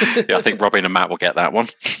 Yeah, I think Robin and Matt will get that one.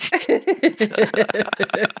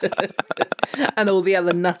 And all the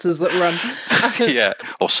other nutters that run. Yeah,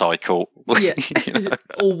 or cycle. Yeah, you know.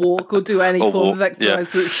 Or walk, or do any form of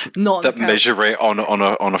exercise that's not that measure it on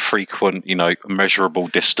a frequent, you know, measurable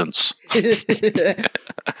distance,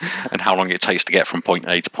 and how long it takes to get from point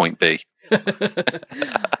A to point B.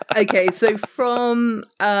 Okay, so from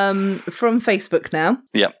Facebook now.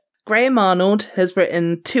 Yep. Graham Arnold has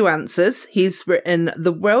written 2 answers. He's written,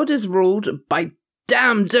 "The world is ruled by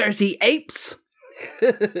damn dirty apes."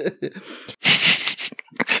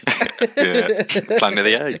 Yeah, Planet of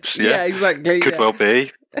the Apes. Yeah, exactly. Could well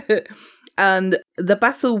be. And the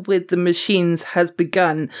battle with the machines has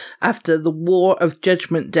begun after the War of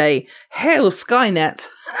Judgment Day. Hail Skynet!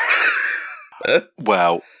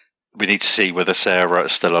 Well, we need to see whether Sarah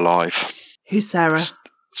is still alive. Who's Sarah?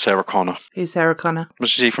 Sarah Connor. Who's Sarah Connor? Was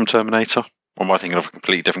she from Terminator? Or am I thinking of a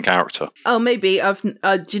completely different character? Oh, maybe. Do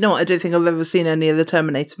you know what? I don't think I've ever seen any of the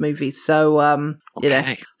Terminator movies, so, you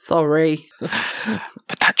know, sorry.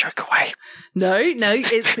 Put that joke away. No,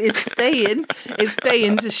 it's staying. It's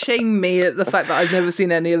staying to shame me at the fact that I've never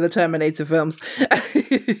seen any of the Terminator films.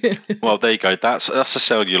 Well, there you go. That's a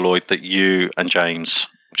celluloid that you and James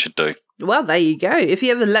should do. Well, there you go. If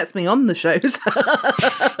he ever lets me on the shows.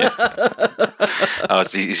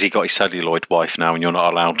 Has he got his celluloid wife now, and you're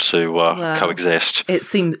not allowed to coexist? It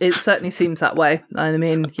certainly seems that way. I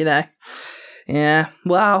mean, you know. Yeah.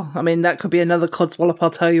 Well, I mean, that could be another codswallop,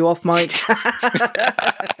 I'll tell you off, Mike.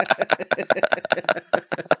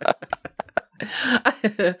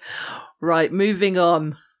 Right, moving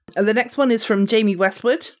on. And the next one is from Jamie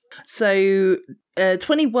Westwood. So,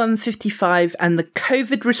 21:55, and the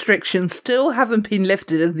COVID restrictions still haven't been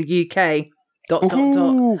lifted in the UK. ...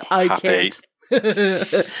 I kid.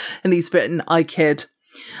 And he's written, I kid.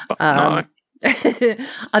 No.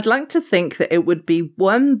 I'd like to think that it would be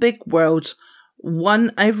one big world,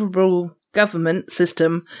 one overall government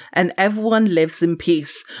system, and everyone lives in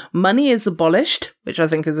peace. Money is abolished, which I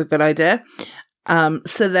think is a good idea.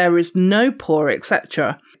 So there is no poor,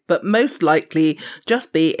 etc. But most likely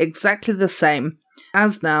just be exactly the same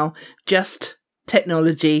as now, just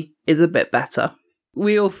technology is a bit better.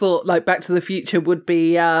 We all thought like Back to the Future would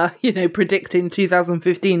be, predicting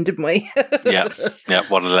 2015, didn't we? Yeah,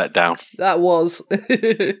 what a letdown. That was.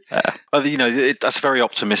 But, that's very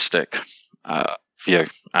optimistic view,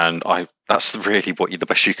 and that's really the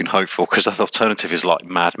best you can hope for, because the alternative is like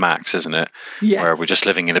Mad Max, isn't it? Yes. Where we're just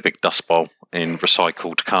living in a big dust bowl in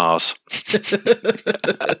recycled cars.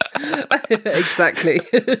 Exactly.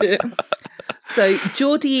 So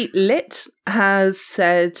Geordie Litt has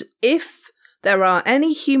said, if there are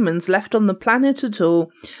any humans left on the planet at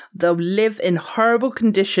all, they'll live in horrible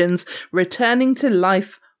conditions, returning to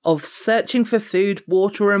life of searching for food,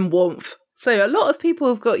 water and warmth. So a lot of people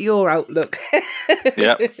have got your outlook.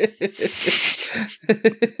 Yep.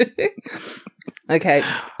 Okay,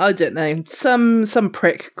 I don't know. Some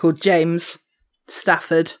prick called James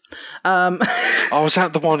Stafford. Oh, is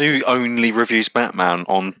that the one who only reviews Batman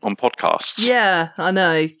on podcasts? Yeah, I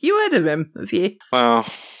know. You heard of him, have you? Well,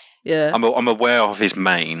 yeah. I'm aware of his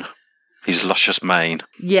mane, his luscious mane.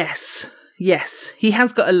 Yes, he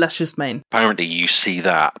has got a luscious mane. Apparently, you see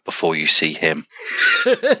that before you see him.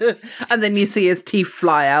 And then you see his teeth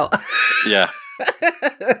fly out. Yeah.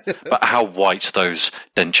 But how white those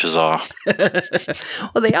dentures are.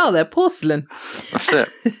 Well, they are. They're porcelain. That's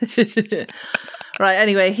it. Right,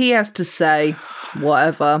 anyway, he has to say,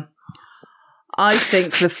 whatever. I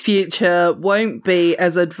think the future won't be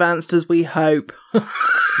as advanced as we hope.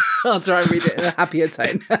 I'll try and read it in a happier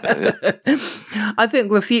tone. I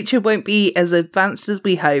think the future won't be as advanced as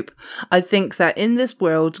we hope. I think that in this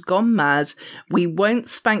world gone mad, we won't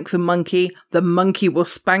spank the monkey will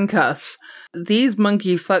spank us. These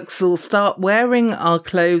monkey fucks will start wearing our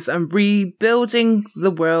clothes and rebuilding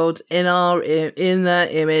the world in their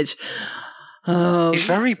image. Oh. He's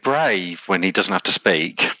very brave when he doesn't have to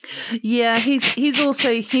speak. Yeah, he's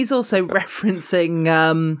also referencing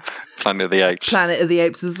Planet of the Apes. Planet of the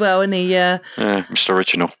Apes as well, isn't he? Yeah, Mr.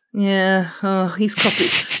 Original. Yeah, he's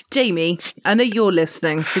copied. Jamie, I know you're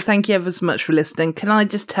listening, so thank you ever so much for listening. Can I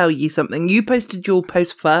just tell you something? You posted your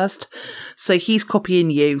post first, so he's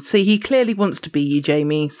copying you. So he clearly wants to be you,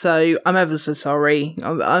 Jamie. So I'm ever so sorry.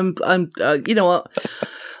 I'm you know what?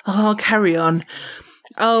 I'll carry on.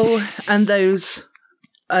 Oh, and those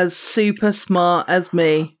as super smart as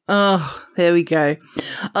me. Oh, there we go.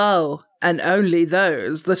 Oh, and only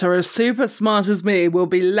those that are as super smart as me will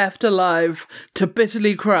be left alive to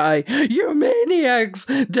bitterly cry, "You maniacs!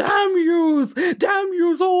 Damn yous! Damn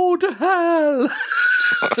yous all to hell!"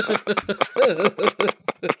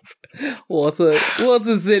 What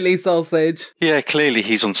a silly sausage. Yeah, clearly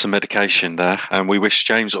he's on some medication there, and we wish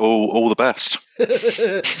James all the best.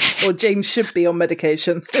 Or James should be on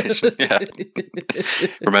medication. Yeah.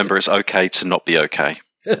 Remember, it's okay to not be okay.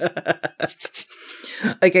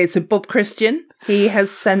 Okay, so Bob Christian, he has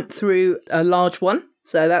sent through a large one,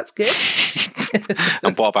 so that's good.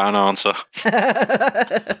 And what about an answer?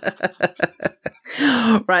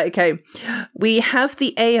 Right, okay. We have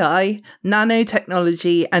the AI,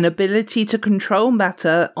 nanotechnology, and ability to control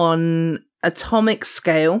matter on atomic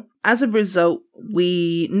scale. As a result,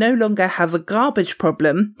 we no longer have a garbage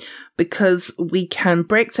problem because we can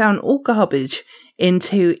break down all garbage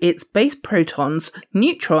into its base protons,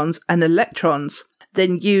 neutrons, and electrons,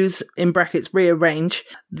 then use, in brackets, rearrange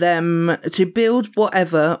them to build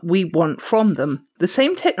whatever we want from them. The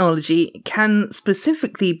same technology can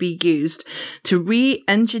specifically be used to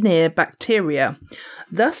re-engineer bacteria,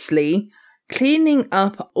 thusly cleaning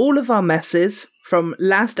up all of our messes from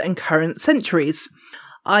last and current centuries,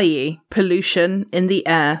 i.e. pollution in the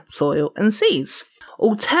air, soil and seas.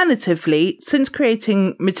 Alternatively, since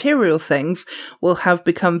creating material things will have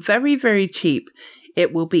become very, very cheap,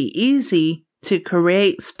 it will be easy to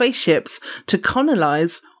create spaceships to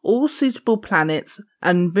colonize all suitable planets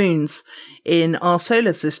and moons in our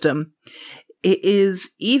solar system. It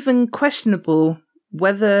is even questionable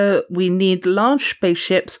whether we need large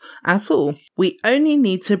spaceships at all. We only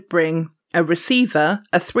need to bring a receiver,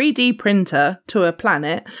 a 3D printer to a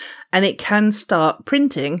planet, and it can start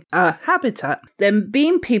printing a habitat. Then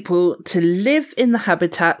beam people to live in the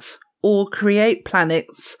habitats or create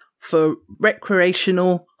planets for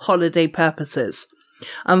recreational holiday purposes.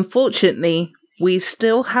 Unfortunately, we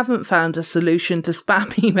still haven't found a solution to spam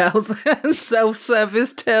emails and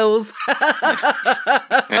self-service tills.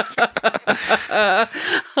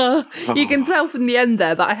 You can tell from the end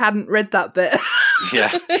there that I hadn't read that bit.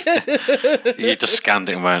 Yeah. You just scanned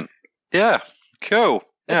it and went, yeah, cool.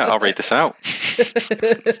 Yeah, I'll read this out.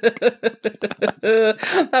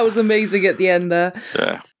 That was amazing at the end there.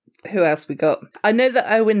 Yeah. Who else we got? I know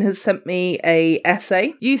that Owen has sent me a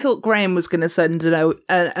essay. You thought Graham was going to send an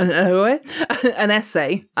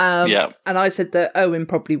essay. Yeah. And I said that Owen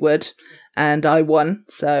probably would. And I won.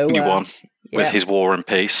 So You won with yeah. his War and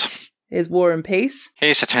Peace. His War and Peace.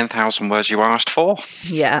 Here's the 10,000 words you asked for.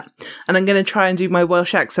 Yeah. And I'm going to try and do my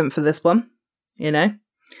Welsh accent for this one. You know?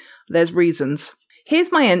 There's reasons.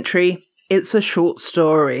 Here's my entry. It's a short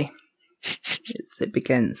story. It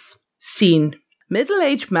begins. Scene.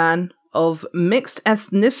 Middle-aged man of mixed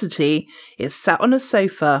ethnicity is sat on a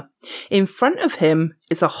sofa. In front of him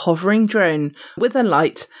is a hovering drone with a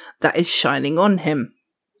light that is shining on him.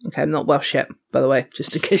 Okay, I'm not Welsh yet, by the way,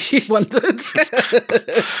 just in case you wondered.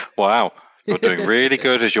 Wow. You're doing really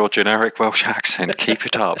good as your generic Welsh accent. Keep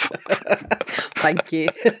it up. Thank you.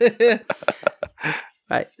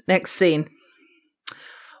 Right, next scene.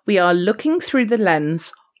 We are looking through the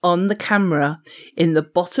lens on the camera in the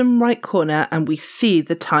bottom right corner and we see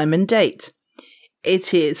the time and date.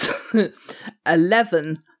 It is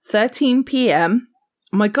 11:13 p.m.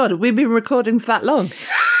 Oh my God, have we been recording for that long?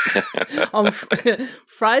 On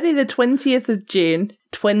Friday the 20th of June,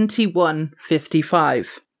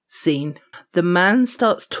 21:55. Scene. The man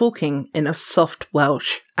starts talking in a soft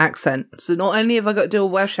Welsh accent. So not only have I got to do a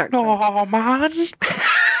Welsh accent. Oh, man.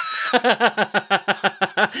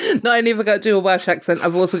 Not only have I got to do a Welsh accent,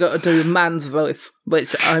 I've also got to do a man's voice,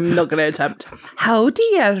 which I'm not going to attempt. Howdy,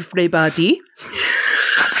 everybody.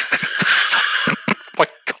 My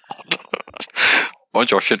God.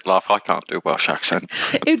 Mind you, I shouldn't laugh. I can't do a Welsh accent.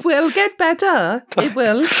 It will get better. It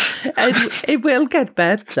will. It will get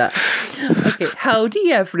better. Okay,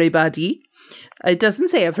 howdy, everybody. It doesn't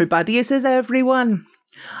say everybody, it says everyone.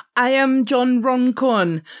 I am John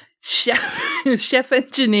Roncorn, chef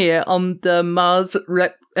engineer on the Mars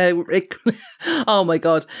oh my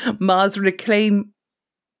God, Mars Reclamation.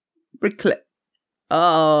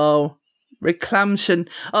 Oh,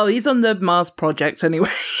 he's on the Mars project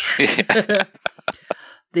anyway.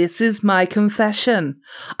 This is my confession.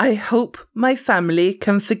 I hope my family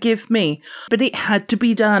can forgive me, but it had to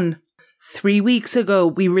be done. 3 weeks ago,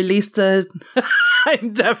 we released the...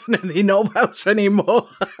 I'm definitely not Welsh anymore.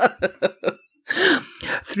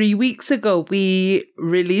 3 weeks ago, we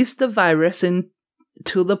released the virus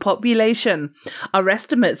into the population. Our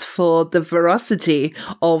estimates for the veracity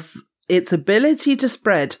of its ability to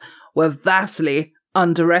spread were vastly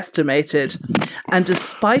underestimated. And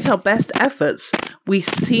despite our best efforts, we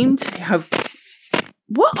seem to have...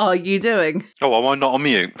 What are you doing? Oh, am I not on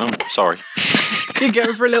mute? Oh, sorry. You're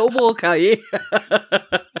going for a little walk, are you?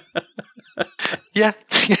 Yeah.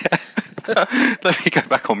 Let me go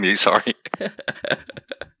back on mute, sorry.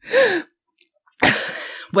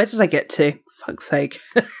 Where did I get to? Fuck's sake.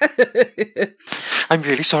 I'm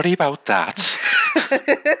really sorry about that.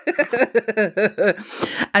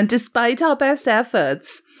 And despite our best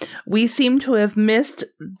efforts, we seem to have missed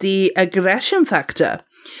the aggression factor.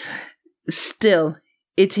 Still,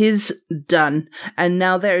 it is done, and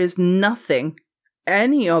now there is nothing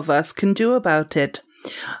any of us can do about it.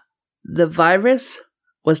 The virus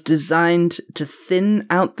was designed to thin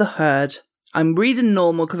out the herd. I'm reading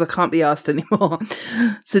normal because I can't be asked anymore.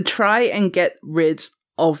 So try and get rid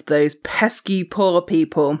of those pesky poor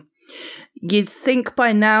people. You'd think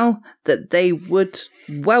by now that they would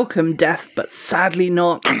welcome death, but sadly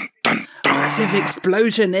not. Massive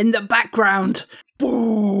explosion in the background.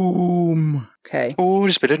 Boom. Okay. Oh,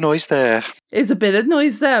 there's a bit of noise there. It's a bit of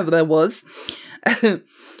noise there was.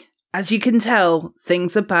 As you can tell,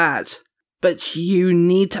 things are bad. But you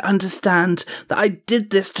need to understand that I did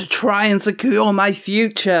this to try and secure my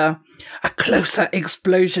future. A closer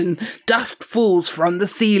explosion. Dust falls from the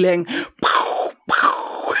ceiling.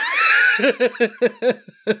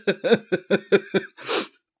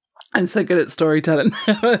 I'm so good at storytelling.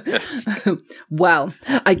 Well,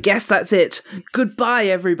 I guess that's it. Goodbye,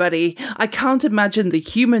 everybody. I can't imagine the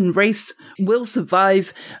human race will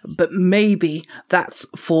survive, but maybe that's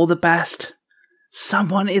for the best.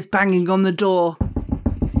 Someone is banging on the door.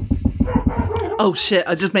 Oh shit,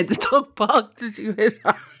 I just made the dog bark. Did you hear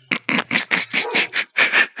that?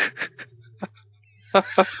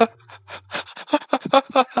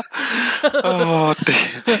 Oh,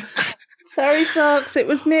 dear. Sorry, Socks, it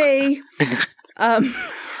was me. I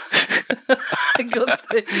got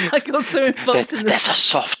so involved in There's a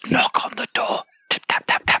soft knock on the door. Tip, tap,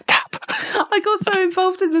 tap, tap, tap. I got so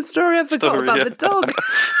involved in the story, I forgot about the dog.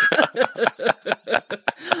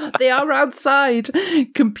 They are outside.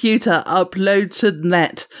 Computer, upload to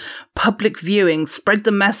net. Public viewing, spread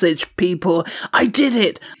the message, people. I did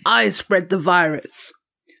it. I spread the virus.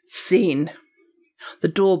 Scene. The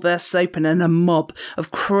door bursts open and a mob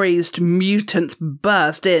of crazed mutants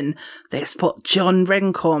burst in. They spot John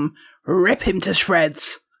Rencorn, rip him to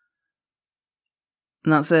shreds.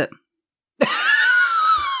 And that's it.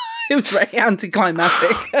 It was very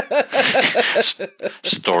anticlimactic.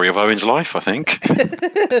 Story of Owen's life, I think.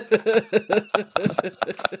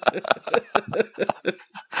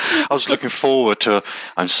 I was looking forward to,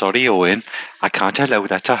 I'm sorry, Owen, I can't allow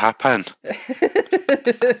that to happen.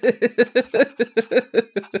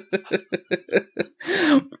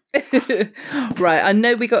 Right, I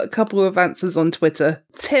know we got a couple of answers on Twitter.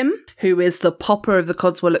 Tim, who is the popper of the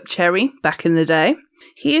Codswallop Cherry back in the day,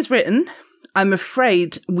 he has written, I'm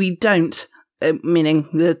afraid we don't, meaning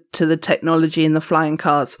to the technology and the flying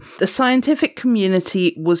cars. The scientific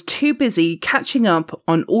community was too busy catching up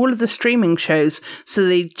on all of the streaming shows, so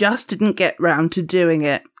they just didn't get round to doing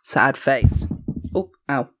it. Sad face. Oh,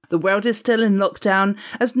 ow. The world is still in lockdown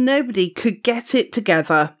as nobody could get it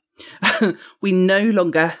together. We no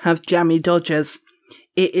longer have jammy Dodgers.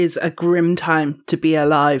 It is a grim time to be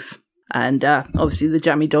alive. And obviously the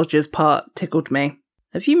jammy Dodgers part tickled me.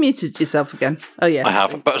 Have you muted yourself again? Oh, yeah. I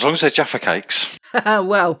haven't, but as long as they're Jaffa cakes.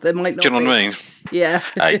 Well, there might not be. Do you know what I mean? Yeah.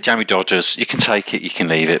 Hey, jammy Dodgers, you can take it, you can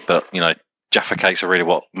leave it, but, Jaffa cakes are really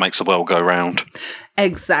what makes the world go round.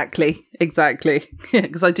 Exactly.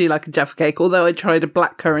 Because I do like a Jaffa cake, although I tried a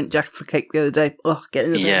blackcurrant Jaffa cake the other day. Oh, get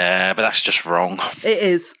in the bin. Yeah, but that's just wrong. It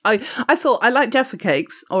is. I thought I like Jaffa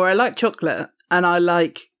cakes, or I like chocolate, and I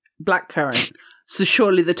like blackcurrant. So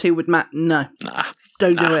surely the two would match. No. Nah.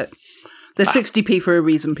 Don't do it. They're 60p for a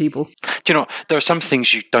reason, people. Do you know what? There are some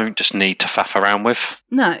things you don't just need to faff around with.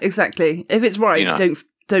 No, exactly. If it's right,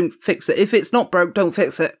 don't fix it. If it's not broke, don't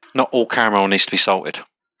fix it. Not all caramel needs to be salted.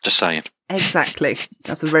 Just saying. Exactly.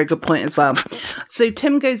 That's a very good point as well. So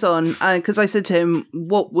Tim goes on, because I said to him,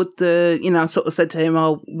 what would I sort of said to him,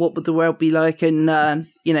 what would the world be like in,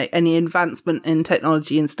 any advancement in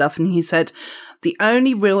technology and stuff? And he said, the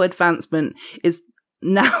only real advancement is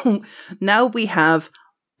now we have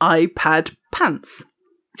iPad pants.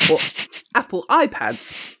 Or Apple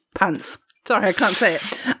iPads pants. Sorry, I can't say it.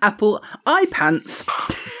 Apple iPants.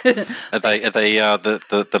 Are they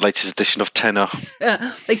the latest edition of Tenor?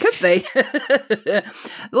 They could be.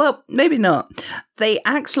 Well, maybe not. They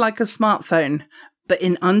act like a smartphone, but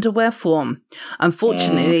in underwear form.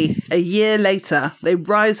 Unfortunately, a year later, they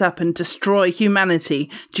rise up and destroy humanity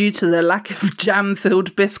due to the lack of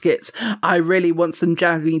jam-filled biscuits. I really want some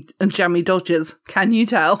jammy Dodgers. Can you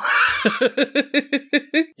tell?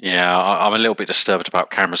 Yeah, I'm a little bit disturbed about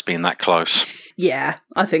cameras being that close. Yeah,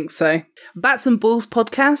 I think so. Bats and Balls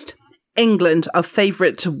podcast. England are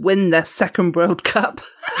favourite to win their second World Cup.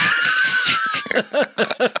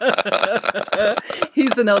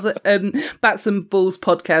 He's another Bats and Balls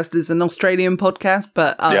podcast is an Australian podcast,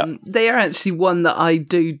 but they are actually one that I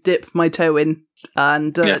do dip my toe in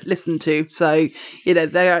and listen to. So,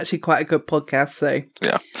 they're actually quite a good podcast. So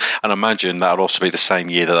yeah, and I imagine that'll also be the same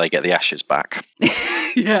year that they get the Ashes back.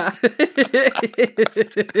 Yeah.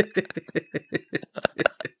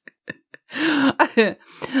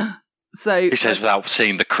 So he says without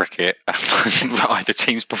seeing the cricket, either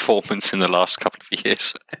team's performance in the last couple of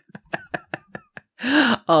years.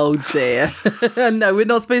 Oh dear. No, we're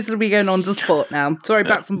not supposed to be going on to sport now. Sorry,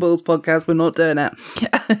 Bats and Balls podcast, we're not doing it.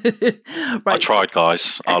 Right. I tried,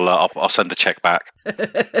 guys. I'll send the check back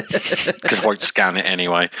because I won't scan it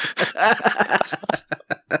anyway.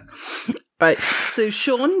 Right, so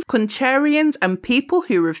Sean, contrarians and people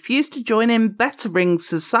who refuse to join in bettering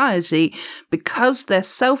society because they're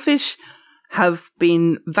selfish have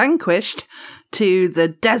been vanquished to the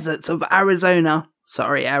deserts of Arizona.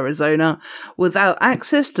 Sorry, Arizona. Without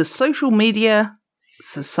access to social media,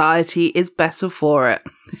 society is better for it.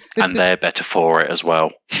 And they're better for it as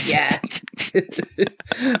well. Yeah.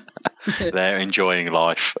 They're enjoying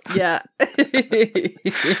life. Yeah.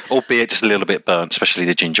 Albeit just a little bit burnt, especially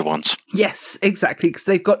the ginger ones. Yes, exactly, because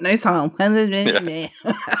they've got no time. Yeah.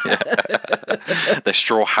 Their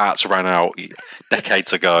straw hats ran out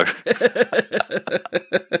decades ago.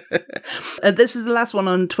 This is the last one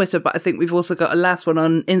on Twitter, but I think we've also got a last one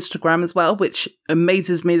on Instagram as well, which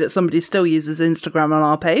amazes me that somebody still uses Instagram on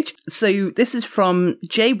our page. So this is from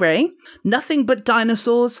J. Ray. Nothing but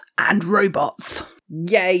dinosaurs and robots.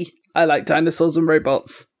 Yay. I like dinosaurs and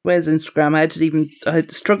robots. Where's Instagram? I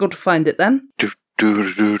had struggled to find it then.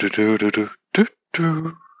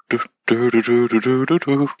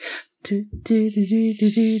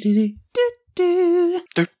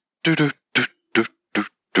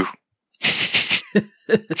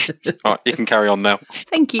 All right, you can carry on now.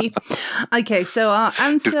 Thank you. Okay, so our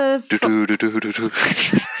answer from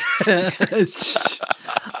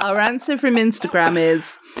our answer from Instagram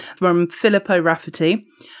is from Filippo Rafferty.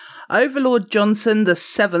 Overlord Johnson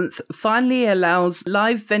VII finally allows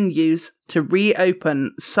live venues to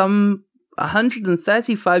reopen some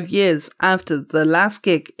 135 years after the last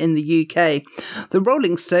gig in the UK. The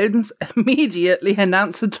Rolling Stones immediately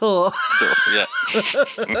announced a tour. Yeah.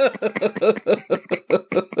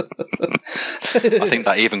 I think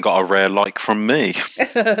that even got a rare like from me.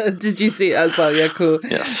 Did you see it as well? Yeah, cool.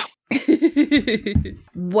 Yes.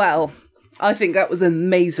 Well, I think that was an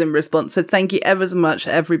amazing response. So thank you ever so much,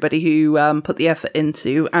 everybody who put the effort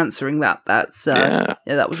into answering that. That's yeah,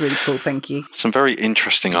 that was really cool. Thank you. Some very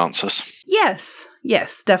interesting answers. Yes,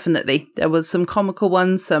 definitely. There was some comical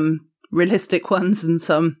ones, some realistic ones, and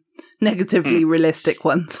some negatively realistic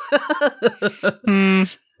ones.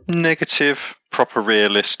 Negative, proper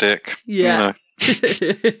realistic. Yeah. You know.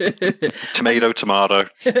 Tomato.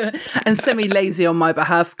 And semi-lazy on my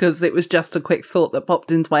behalf because it was just a quick thought that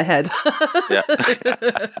popped into my head. Yeah.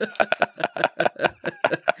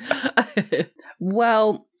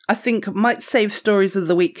 Well, I think I might save stories of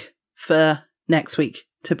the week for next week,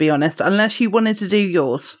 to be honest, unless you wanted to do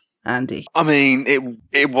yours, Andy. I mean,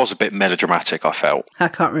 it was a bit melodramatic, I felt. I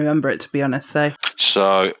can't remember it, to be honest,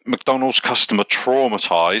 So, McDonald's customer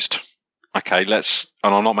traumatised. Okay, and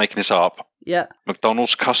I'm not making this up. Yeah.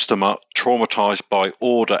 McDonald's customer traumatised by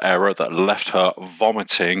order error that left her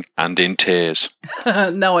vomiting and in tears.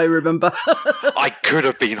 Now I remember. I could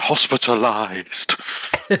have been hospitalised.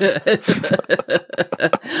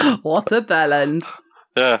 What a bellend.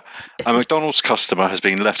 Yeah. A McDonald's customer has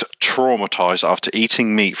been left traumatised after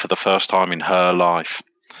eating meat for the first time in her life,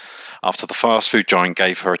 after the fast food giant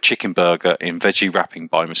gave her a chicken burger in veggie wrapping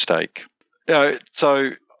by mistake. So,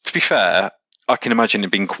 to be fair, I can imagine it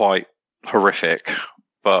being quite horrific,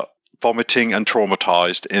 but vomiting and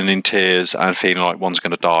traumatized and in tears and feeling like one's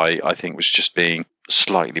going to die, I think was just being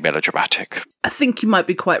slightly melodramatic. I think you might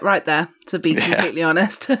be quite right there, to be completely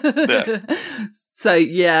honest. Yeah. So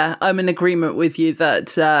yeah, I'm in agreement with you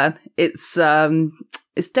that it's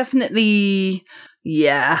definitely,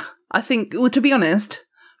 yeah. I think, well, to be honest,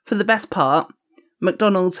 for the best part,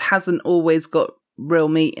 McDonald's hasn't always got real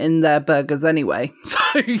meat in their burgers anyway, so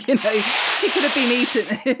she could have been eating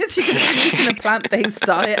a plant-based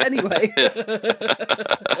diet anyway.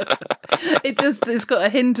 It's got a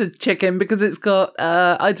hint of chicken because it's got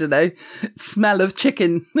I don't know, smell of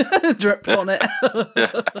chicken dripped on it.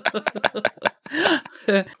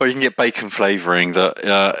 Or you can get bacon flavouring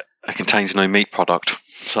that contains no meat product.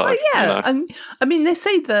 So yeah, I mean they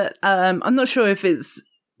say that I'm not sure if it's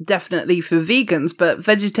definitely for vegans, but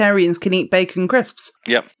vegetarians can eat bacon crisps.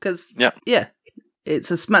 Yep. Because, yeah, it's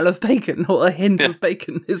a smell of bacon or a hint of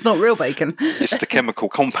bacon. It's not real bacon. It's the chemical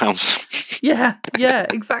compounds. Yeah,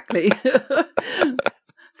 exactly. So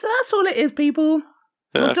that's all it is, people.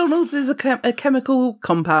 Yeah. McDonald's is a chemical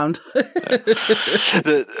compound.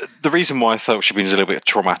 The reason why I felt she'd been a little bit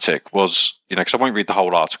traumatic was, because I won't read the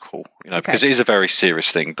whole article, because it is a very serious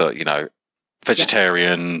thing that,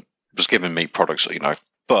 vegetarian was given meat products,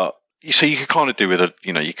 But so you could kind of do with it,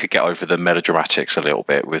 you could get over the melodramatics a little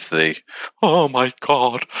bit with the, oh my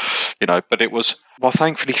God, but it was, while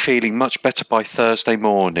thankfully feeling much better by Thursday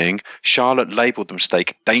morning, Charlotte labelled the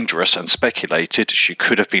mistake dangerous and speculated she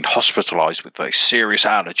could have been hospitalised with a serious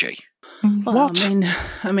allergy. Well, what?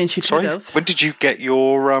 I mean, she could have. When did you get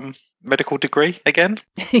your medical degree again?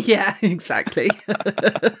 Yeah, exactly.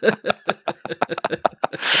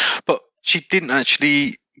 But she didn't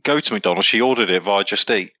actually go to McDonald's, she ordered it via Just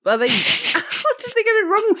Eat. Well, how did they get it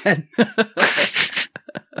wrong then?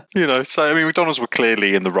 So McDonald's were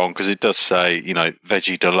clearly in the wrong because it does say,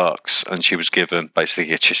 veggie deluxe, and she was given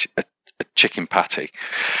basically a chicken patty.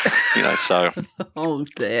 So. Oh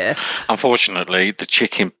dear. Unfortunately, the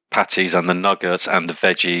chicken patties and the nuggets and the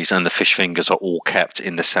veggies and the fish fingers are all kept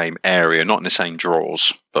in the same area, not in the same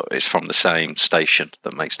drawers, but it's from the same station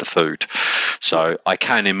that makes the food. So I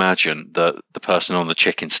can imagine that the person on the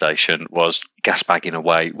chicken station was gas bagging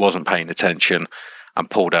away, wasn't paying attention, and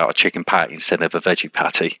pulled out a chicken patty instead of a veggie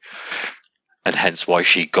patty, and hence why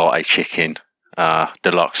she got a chicken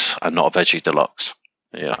deluxe and not a veggie deluxe.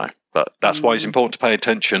 But that's why it's important to pay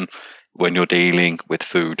attention when you're dealing with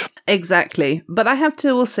food. Exactly. But I have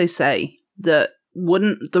to also say that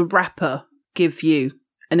wouldn't the wrapper give you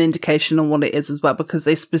an indication on what it is as well? Because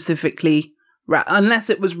they specifically unless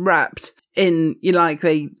it was wrapped in,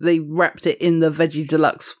 they wrapped it in the veggie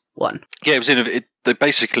deluxe one. Yeah, it was they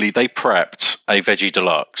prepped a veggie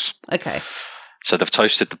deluxe. Okay. So they've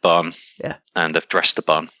toasted the bun. Yeah. And they've dressed the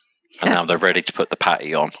bun. and now they're ready to put the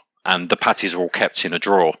patty on. And the patties are all kept in a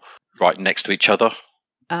drawer right next to each other.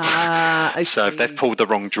 So if they've pulled the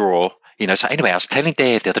wrong drawer, so anyway, I was telling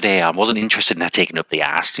Dave the other day I wasn't interested in that taking up the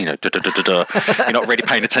ass, You're not really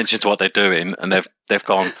paying attention to what they're doing, and they've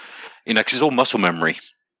gone, because it's all muscle memory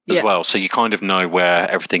as well, so you kind of know where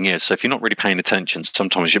everything is. So if you're not really paying attention,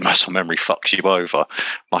 sometimes your muscle memory fucks you over,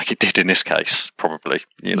 like it did in this case, probably,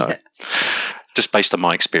 Just based on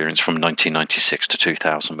my experience from 1996 to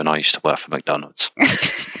 2000 when I used to work for McDonald's.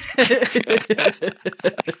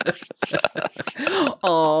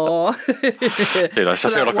 Oh, so I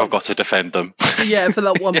feel like I've got to defend them. Yeah, for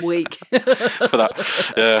that 1 week. For that,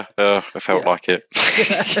 I felt like it.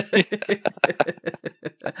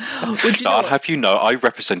 I'll have you know, I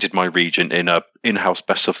represented my region in a in-house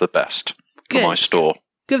best of the best for my store.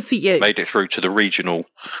 Good for you. Made it through to the regional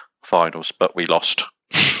finals, but we lost.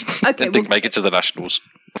 Okay, didn't make it to the nationals.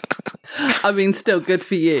 I mean, still good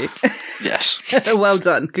for you. Yes. Well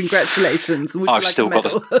done. Congratulations. I've still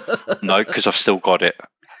got no, because I've still got it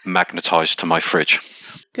magnetized to my fridge.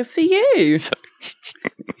 Good for you.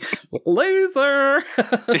 Loser.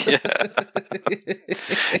 Yeah.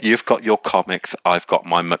 You've got your comic, I've got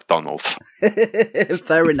my McDonald's.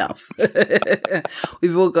 Fair enough.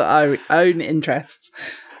 We've all got our own interests.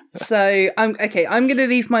 So I'm going to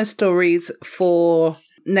leave my stories for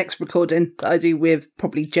next recording that I do with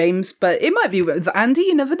probably James, but it might be with Andy.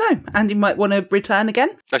 You never know. Andy might want to return again.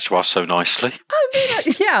 That's you are so nicely.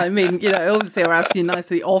 I mean, obviously I'll ask you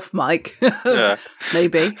nicely off mic. Yeah.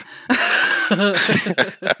 Maybe.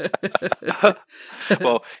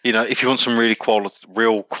 Well, if you want some real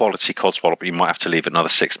quality codswallop, you might have to leave another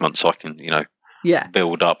 6 months so I can,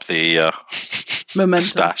 build up the momentum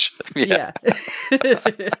stash. Yeah.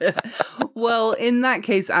 Well, in that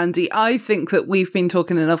case, Andy, I think that we've been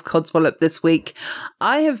talking enough codswallop this week.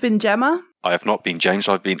 I have been Gemma. I have not been James.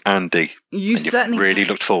 I've been Andy. You certainly really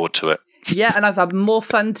looked forward to it. Yeah, and I've had more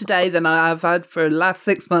fun today than I have had for the last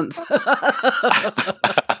 6 months.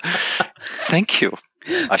 Thank you.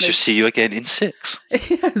 I shall see you again in 6.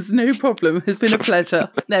 Yes, no problem. It's been a pleasure.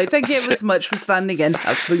 No, thank you ever so much for standing in.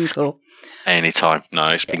 That's been cool. Anytime. No,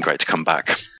 it's been great to come back.